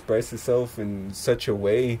to express itself in such a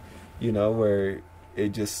way, you know, where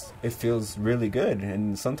it feels really good.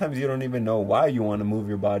 And sometimes you don't even know why you want to move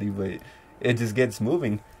your body, but it just gets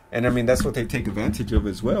moving. And I mean, that's what they take advantage of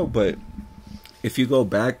as well. But if you go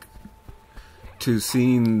back to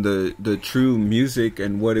seeing the true music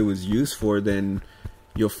and what it was used for, then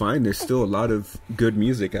you'll find there's still a lot of good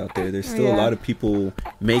music out there. There's still a lot of people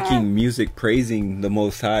making music praising the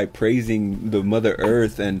Most High, praising the Mother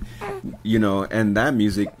Earth, and, you know, and that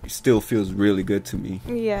music still feels really good to me.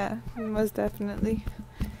 Yeah, most definitely.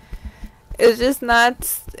 It's just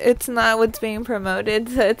it's not what's being promoted,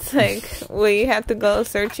 so it's like what you have to go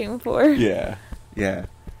searching for. Yeah.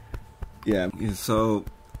 So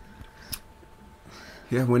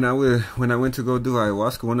yeah, when I went to go do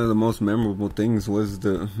ayahuasca, one of the most memorable things was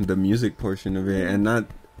the music portion of it, and not,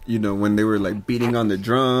 you know, when they were like beating on the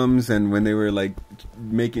drums and when they were like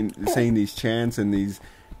saying these chants and these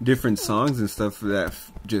different songs and stuff, that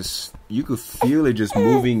just, you could feel it just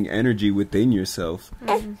moving energy within yourself.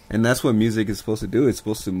 And that's what music is supposed to do. It's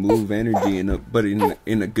supposed to move energy but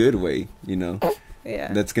in a good way, you know.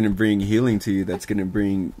 Yeah. That's gonna bring healing to you. That's gonna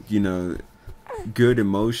bring, you know, good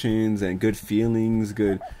emotions and good feelings,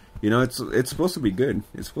 good, you know, it's supposed to be good.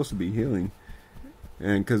 It's supposed to be healing.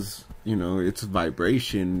 And because, you know, it's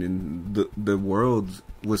vibration, and the world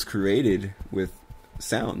was created with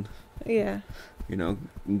sound. Yeah. You know,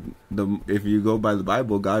 if you go by the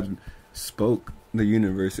Bible, God spoke the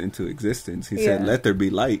universe into existence. He said, let there be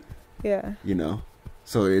light. Yeah. You know,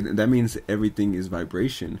 so that means everything is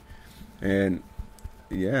vibration. And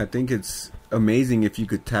yeah, I think it's amazing if you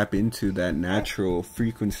could tap into that natural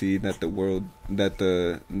frequency that the world, that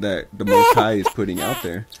the Most High is putting out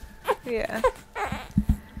there. Yeah.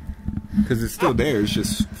 Because it's still there. It's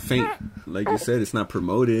just faint. Like you said, it's not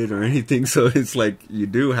promoted or anything. So it's like you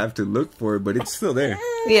do have to look for it, but it's still there.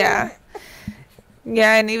 Yeah.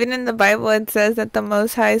 Yeah, and even in the Bible it says that the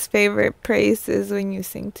Most High's favorite praise is when you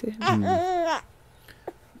sing to Him. Yeah.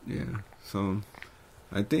 So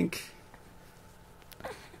I think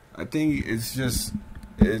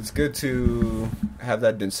it's good to have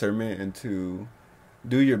that discernment and to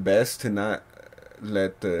do your best to not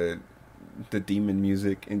let the demon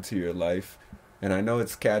music into your life. And I know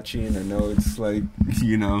it's catchy, and I know it's like,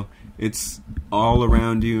 you know, it's all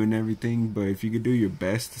around you and everything, but if you could do your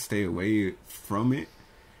best to stay away from it,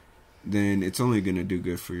 then it's only going to do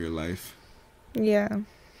good for your life. Yeah.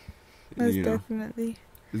 Most definitely.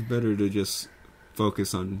 It's better to just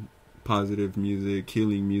focus on positive music,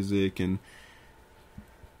 healing music, and,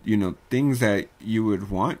 you know, things that you would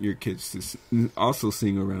want your kids to also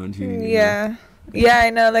sing around you. Yeah. Yeah, I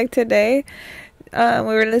know. Like today, we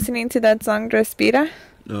were listening to that song Respira.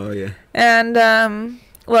 Oh, yeah. And,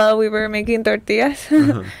 well, we were making tortillas.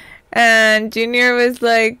 Uh-huh. And Junior was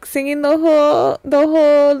like singing the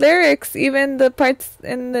whole lyrics, even the parts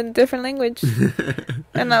in the different language.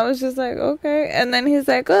 And I was just like, okay. And then he's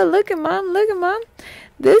like, oh, look at mom,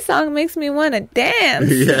 this song makes me want to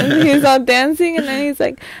dance. Yeah. And he's all dancing, and then he's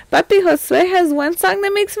like, Papi Josue has one song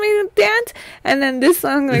that makes me dance, and then this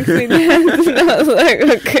song makes me dance. And I was like,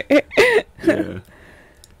 okay. Yeah.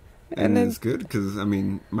 And it's good because, I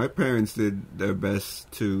mean, my parents did their best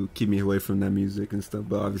to keep me away from that music and stuff.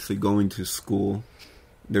 But obviously going to school,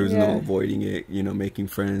 there was no avoiding it. You know, making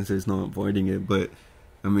friends, there's no avoiding it. But,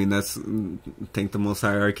 I mean, thank the Most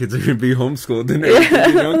High, our kids are going to be homeschooled and everything,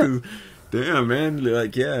 you know, because, damn, man,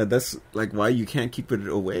 like, yeah, that's, like, why you can't keep it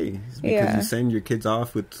away. It's because you send your kids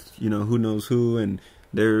off with, you know, who knows who, and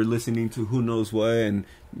they're listening to who knows what, and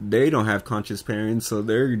they don't have conscious parents, so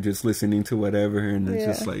they're just listening to whatever, and it's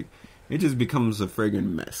just like, it just becomes a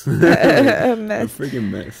friggin' mess. A mess. A friggin'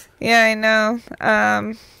 mess. Yeah, I know.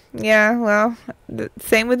 Yeah, well,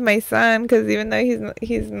 same with my son, because even though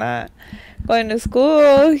he's not going to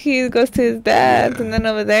school, he goes to his dad's, and then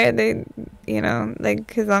over there, they, you know,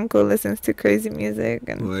 like, his uncle listens to crazy music.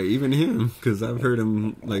 And well, even him, because I've heard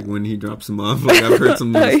him, like, when he drops him off, like, I've heard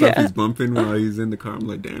some of the stuff he's bumping while he's in the car. I'm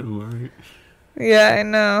like, damn, all right. Yeah, I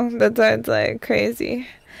know. That's why it's, like, crazy.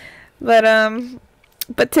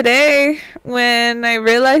 But today, when I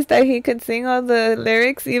realized that he could sing all the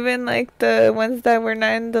lyrics, even, like, the ones that were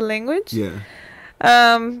not in the language,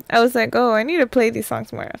 I was like, oh, I need to play these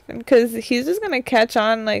songs more often, because he's just going to catch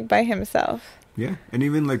on, like, by himself. Yeah, and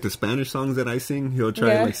even, like, the Spanish songs that I sing, he'll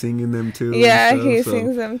try, like, singing them, too. Yeah, he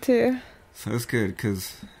sings them, too. So that's good,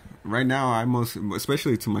 because right now,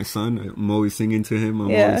 especially to my son, I'm always singing to him.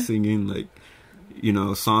 I'm always singing, like, you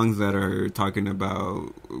know, songs that are talking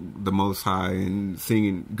about the Most High and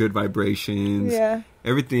singing good vibrations. Yeah.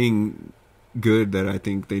 Everything good that I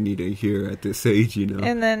think they need to hear at this age, you know.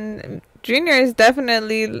 And then Junior is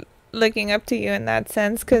definitely looking up to you in that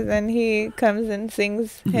sense, because then he comes and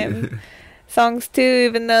sings him songs too,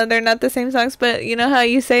 even though they're not the same songs. But you know how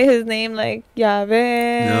you say his name, like,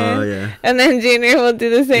 Yahweh? Oh, yeah. And then Junior will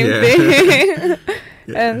do the same thing.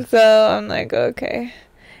 And so I'm like, okay.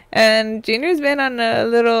 And Junior's been on a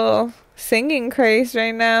little singing craze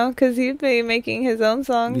right now, because he's been making his own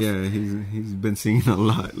songs. Yeah, he's been singing a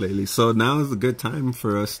lot lately. So now is a good time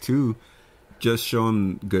for us to just show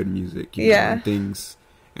him good music, you know, and things,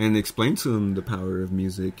 and explain to him the power of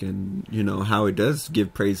music, and, you know, how it does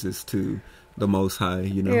give praises to the Most High,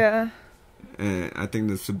 you know. Yeah. And I think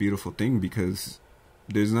that's a beautiful thing, because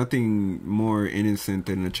there's nothing more innocent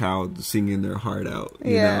than a child singing their heart out,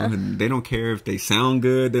 you know, and they don't care if they sound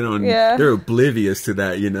good. They're oblivious to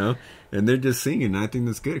that, you know, and they're just singing. I think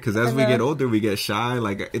that's good, because as we get older, we get shy.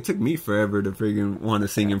 Like, it took me forever to friggin' want to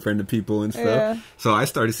sing in front of people and stuff. So I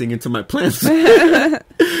started singing to my plants,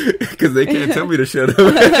 because they can't tell me to shut up.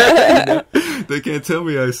 You know? They can't tell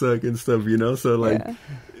me I suck and stuff, you know. So, like, but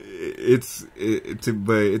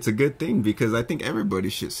it's a good thing, because I think everybody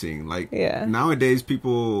should sing. Like, nowadays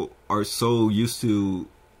people are so used to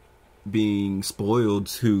being spoiled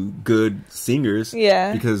to good singers,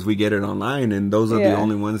 because we get it online, and those are the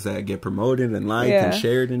only ones that get promoted and liked and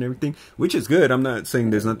shared and everything, which is good. I'm not saying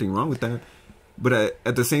there's nothing wrong with that, but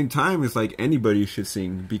at the same time, it's like anybody should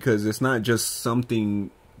sing, because it's not just something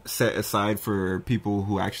set aside for people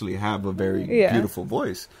who actually have a very beautiful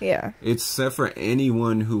voice. Yeah, it's set for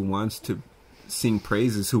anyone who wants to sing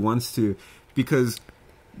praises, who wants to, because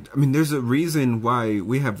I mean, there's a reason why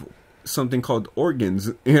we have something called organs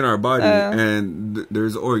in our body, and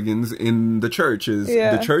there's organs in the churches.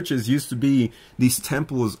 The churches used to be these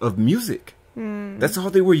temples of music. That's all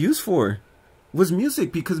they were used for, was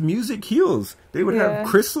music, because music heals. They would have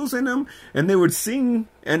crystals in them, and they would sing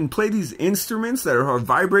and play these instruments that are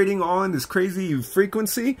vibrating all in this crazy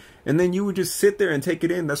frequency, and then you would just sit there and take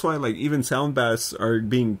it in. That's why, like, even sound baths are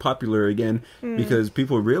being popular again, because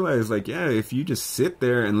people realize, like, if you just sit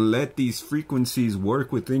there and let these frequencies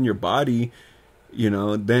work within your body, you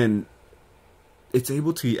know, then it's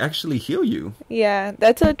able to actually heal you. Yeah,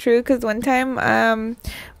 that's so true, because one time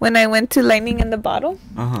when I went to Lightning in the Bottle,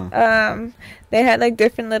 they had, like,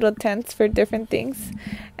 different little tents for different things,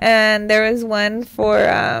 and there was one for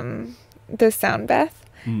the sound bath,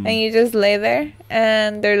 and you just lay there,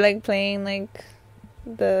 and they're, like, playing, like,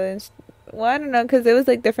 I don't know, because it was,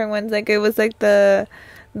 like, different ones. Like, it was, like, the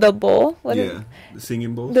bowl. The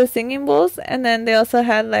singing bowls. The singing bowls, and then they also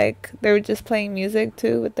had, like, they were just playing music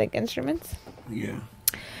too with, like, instruments. Yeah.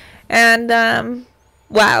 And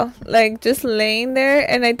wow, like, just laying there,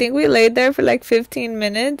 and I think we laid there for like 15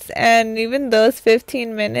 minutes, and even those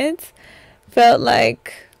 15 minutes felt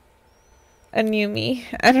like a new me.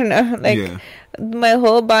 I don't know. Like, my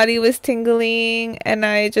whole body was tingling, and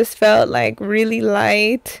I just felt like really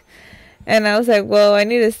light. And I was like, whoa, I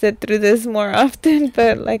need to sit through this more often,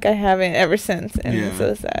 but like I haven't ever since, and it's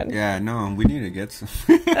so sad. Yeah, no, we need to get some.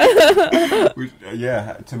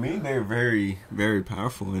 To me they're very, very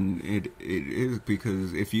powerful, and it is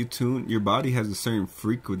because if you tune, your body has a certain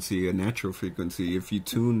frequency, a natural frequency. If you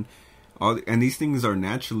tune and these things are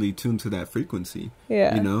naturally tuned to that frequency.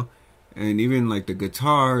 Yeah, you know, and even like the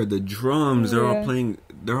guitar, the drums, they're all playing.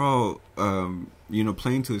 They're all you know,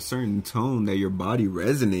 playing to a certain tone that your body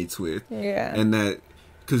resonates with. Yeah. And that,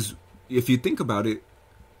 because if you think about it,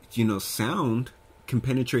 you know, sound can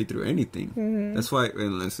penetrate through anything. Mm-hmm. That's why,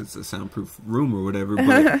 unless it's a soundproof room or whatever,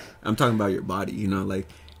 but I'm talking about your body, you know, like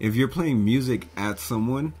if you're playing music at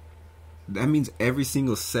someone, that means every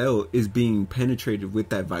single cell is being penetrated with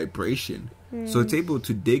that vibration. So it's able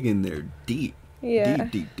to dig in there deep,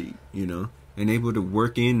 deep, you know, and able to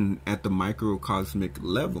work in at the microcosmic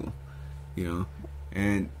level, you know.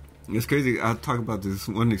 And it's crazy. I'll talk about this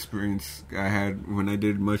one experience I had when I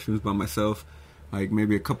did mushrooms by myself, like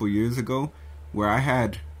maybe a couple years ago, where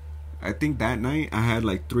I think that night I had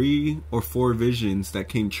like 3 or 4 visions that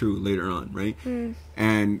came true later on, right?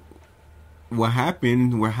 And what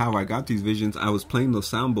happened, how I got these visions, I was playing those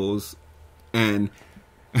sound bowls, and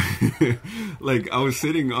like I was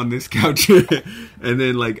sitting on this couch, and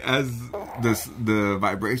then like as the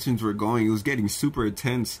vibrations were going, it was getting super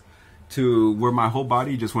intense, to where my whole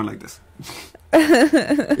body just went like this.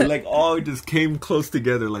 It like all just came close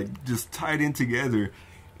together, like just tied in together,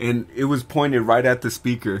 and it was pointed right at the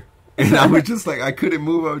speaker, and I was just like, I couldn't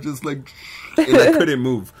move. I was just like, and I couldn't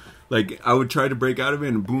move. Like I would try to break out of it,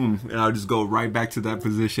 and boom, and I would just go right back to that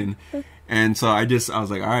position. And so I was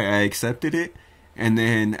like, all right, I accepted it. And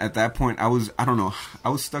then at that point, I was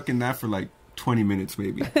stuck in that for like 20 minutes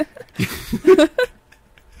maybe.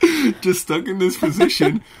 Just stuck in this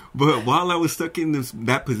position. But while I was stuck in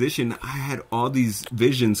that position, I had all these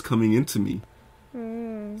visions coming into me.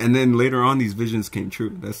 And then later on, these visions came true.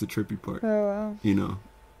 That's the trippy part. Oh, wow. You know?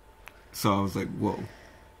 So I was like, whoa.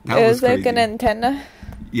 It was like an antenna?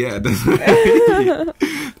 Yeah, that's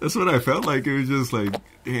what I felt like. It was just like,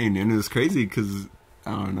 dang, and it was crazy because,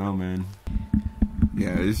 I don't know, man.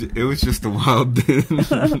 Yeah, it was just a wild,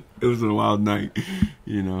 it was a wild night,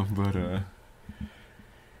 you know, but,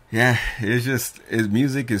 yeah,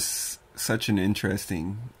 music is such an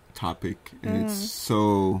interesting topic, and it's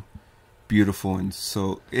so beautiful, and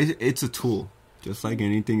so, it's a tool, just like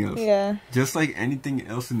anything else. Yeah. Just like anything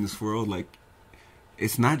else in this world, like,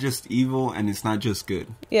 it's not just evil, and it's not just good.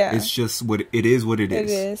 Yeah. It's just what it is. It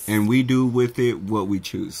is. And we do with it what we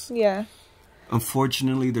choose. Yeah.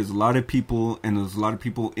 Unfortunately, there's a lot of people, and there's a lot of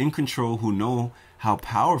people in control who know how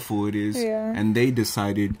powerful it is, and they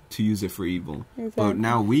decided to use it for evil. Exactly. But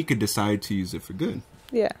now we could decide to use it for good.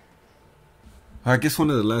 Yeah. I guess one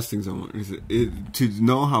of the last things I want is to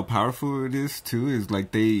know how powerful it is too. Is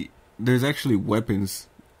like there's actually weapons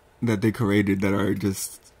that they created that are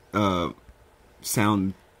just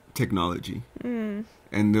sound technology, and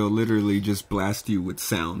they'll literally just blast you with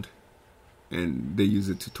sound. And they use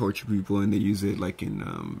it to torture people, and they use it like in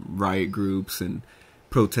riot groups and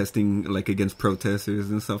protesting, like against protesters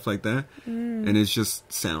and stuff like that. And it's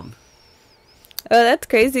just sound. Oh, that's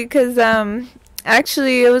crazy, because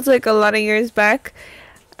actually it was like a lot of years back.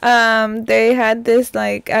 They had this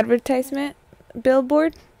like advertisement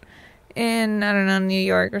billboard in, I don't know, New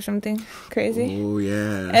York or something crazy. Oh,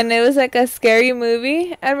 yeah. And it was like a scary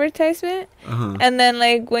movie advertisement. And then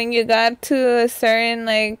like when you got to a certain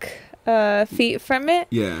like feet from it,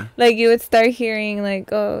 like you would start hearing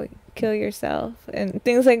like, oh, kill yourself and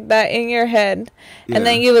things like that in your head. And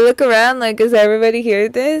then you would look around like, is everybody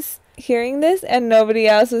hearing this? And nobody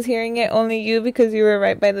else was hearing it, only you, because you were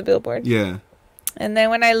right by the billboard. Yeah. And then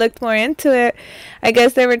when I looked more into it, I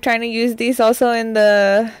guess they were trying to use these also in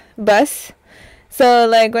the bus. So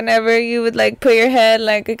like whenever you would like put your head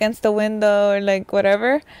like against the window or like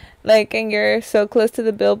whatever, like, and you're so close to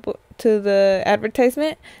the billboard, to the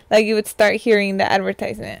advertisement, like you would start hearing the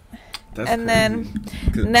advertisement. That's and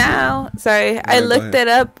crazy. Then now, sorry, I looked it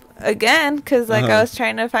up again because like I was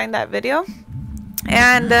trying to find that video,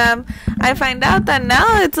 and I find out that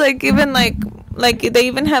now it's like even like they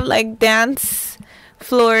even have like dance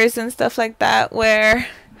floors and stuff like that where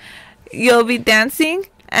you'll be dancing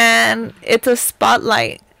and it's a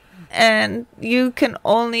spotlight. And you can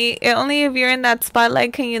only if you're in that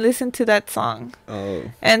spotlight can you listen to that song. Oh.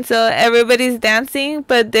 And so everybody's dancing,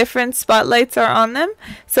 but different spotlights are on them.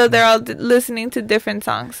 So they're all listening to different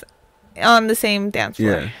songs on the same dance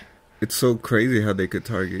floor. Yeah. It's so crazy how they could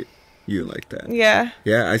target you like that. Yeah.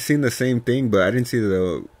 Yeah, I seen the same thing, but I didn't see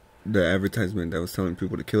the advertisement that was telling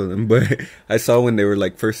people to kill them. But I saw when they were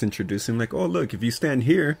like first introducing, like, oh look, if you stand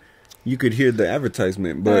here, you could hear the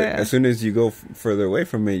advertisement, but as soon as you go further away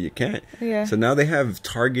from it, you can't. Yeah. So now they have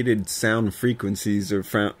targeted sound frequencies or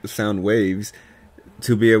sound waves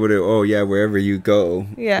to be able to, oh yeah, wherever you go,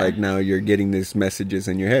 like now you're getting these messages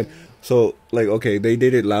in your head. So like, okay, they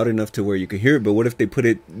did it loud enough to where you could hear it, but what if they put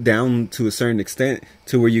it down to a certain extent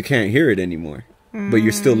to where you can't hear it anymore, but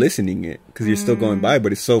you're still listening it because you're still going by,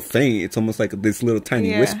 but it's so faint, it's almost like this little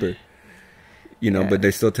tiny whisper, you know, but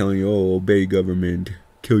they're still telling you, oh, obey government,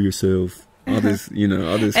 kill yourself, all this, you know,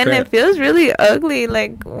 all this and crap. It feels really ugly,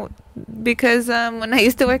 like, because when I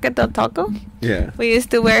used to work at Del Taco, we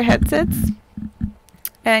used to wear headsets,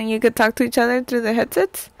 and you could talk to each other through the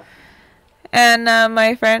headsets. And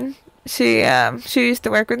my friend, she used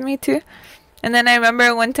to work with me too, and then I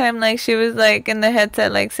remember one time, like, she was like in the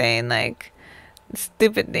headset, like saying like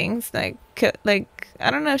stupid things, like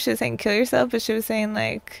I don't know if she was saying kill yourself, but she was saying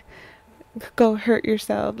like go hurt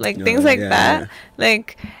yourself, like things like that.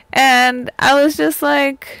 Like, and I was just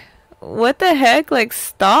like, what the heck, like,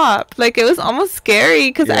 stop. Like, it was almost scary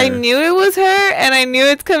because I knew it was her and I knew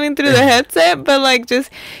it's coming through the headset, but like just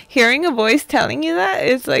hearing a voice telling you that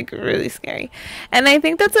is like really scary. And I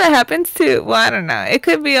think that's what happens to, well, I don't know, it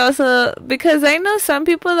could be also because I know some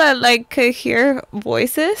people that like could hear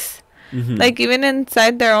voices, like even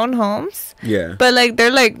inside their own homes. But like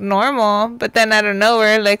they're like normal, but then out of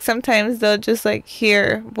nowhere, like sometimes they'll just like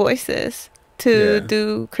hear voices to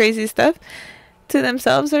do crazy stuff to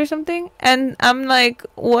themselves or something. And I'm like,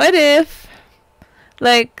 what if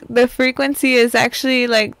like the frequency is actually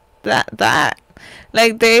like that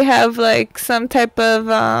like they have like some type of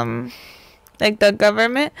like the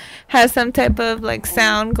government has some type of like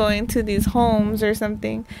sound going to these homes or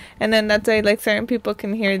something, and then that's why like certain people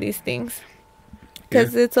can hear these things,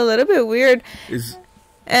 because it's a little bit weird.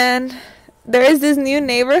 And there is this new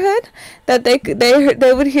neighborhood that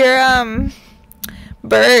they would hear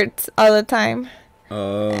birds all the time.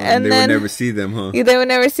 And they would never see them, huh? They would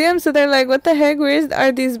never see them, so they're like, what the heck, where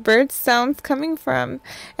are these birds sounds coming from?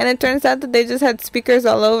 And it turns out that they just had speakers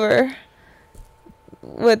all over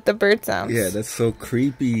with the bird sounds. Yeah, that's so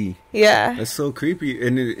creepy. Yeah, that's so creepy.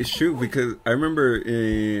 And it's true, because I remember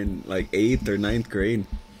in like 8th or 9th grade,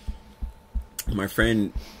 my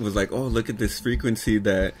friend was like, oh, look at this frequency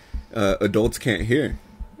that adults can't hear.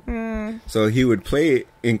 So he would play it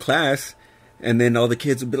in class, and then all the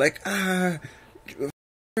kids would be like,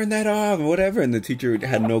 turn that off or whatever, and the teacher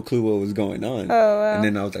had no clue what was going on. Wow. And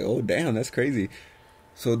then I was like, oh damn, that's crazy.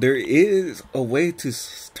 So there is a way to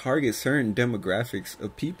target certain demographics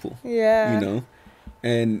of people. You know,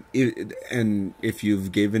 and if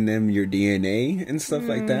you've given them your DNA and stuff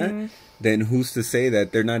like that, then who's to say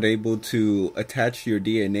that they're not able to attach your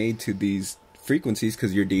DNA to these frequencies,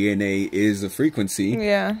 because your DNA is a frequency.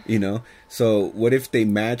 You know, so what if they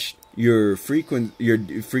match your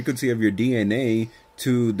frequency of your DNA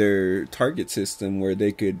to their target system, where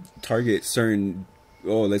they could target certain,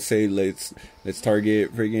 let's say let's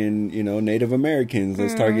target friggin', you know, Native Americans,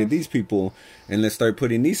 let's target these people, and let's start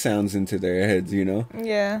putting these sounds into their heads, you know.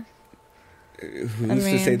 Who's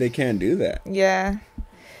to say they can't do that? Yeah,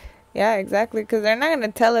 exactly, because they're not going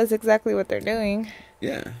to tell us exactly what they're doing.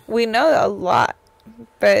 We know a lot,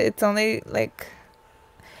 but it's only like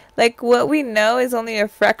what we know is only a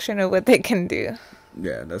fraction of what they can do.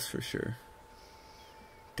 Yeah, that's for sure.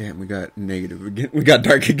 Damn, we got negative again. We got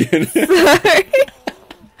dark again. Sorry.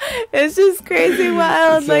 It's just crazy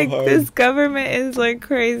wild. So like hard. This government is like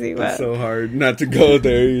crazy wild. It's so hard not to go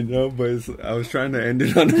there, you know, but I was trying to end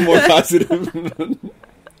it on a more positive.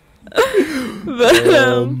 But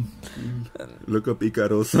look up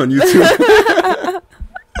Icaros on YouTube.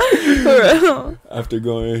 After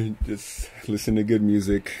going, just listen to good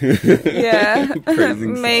music. Make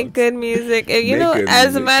good music. If you know,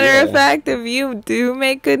 as a matter of fact, if you do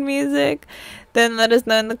make good music, then let us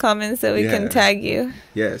know in the comments so we can tag you.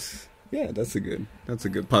 Yes. Yeah, that's a good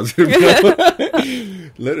positive note.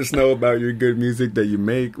 Let us know about your good music that you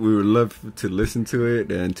make. We would love to listen to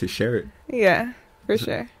it and to share it. Yeah, for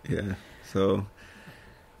sure. Yeah. So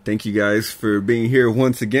thank you guys for being here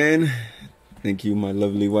once again. Thank you, my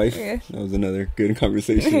lovely wife. That was another good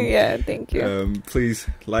conversation. Thank you. Please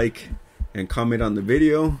like and comment on the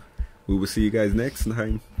video. We will see you guys next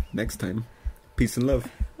time. Peace and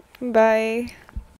love. Bye.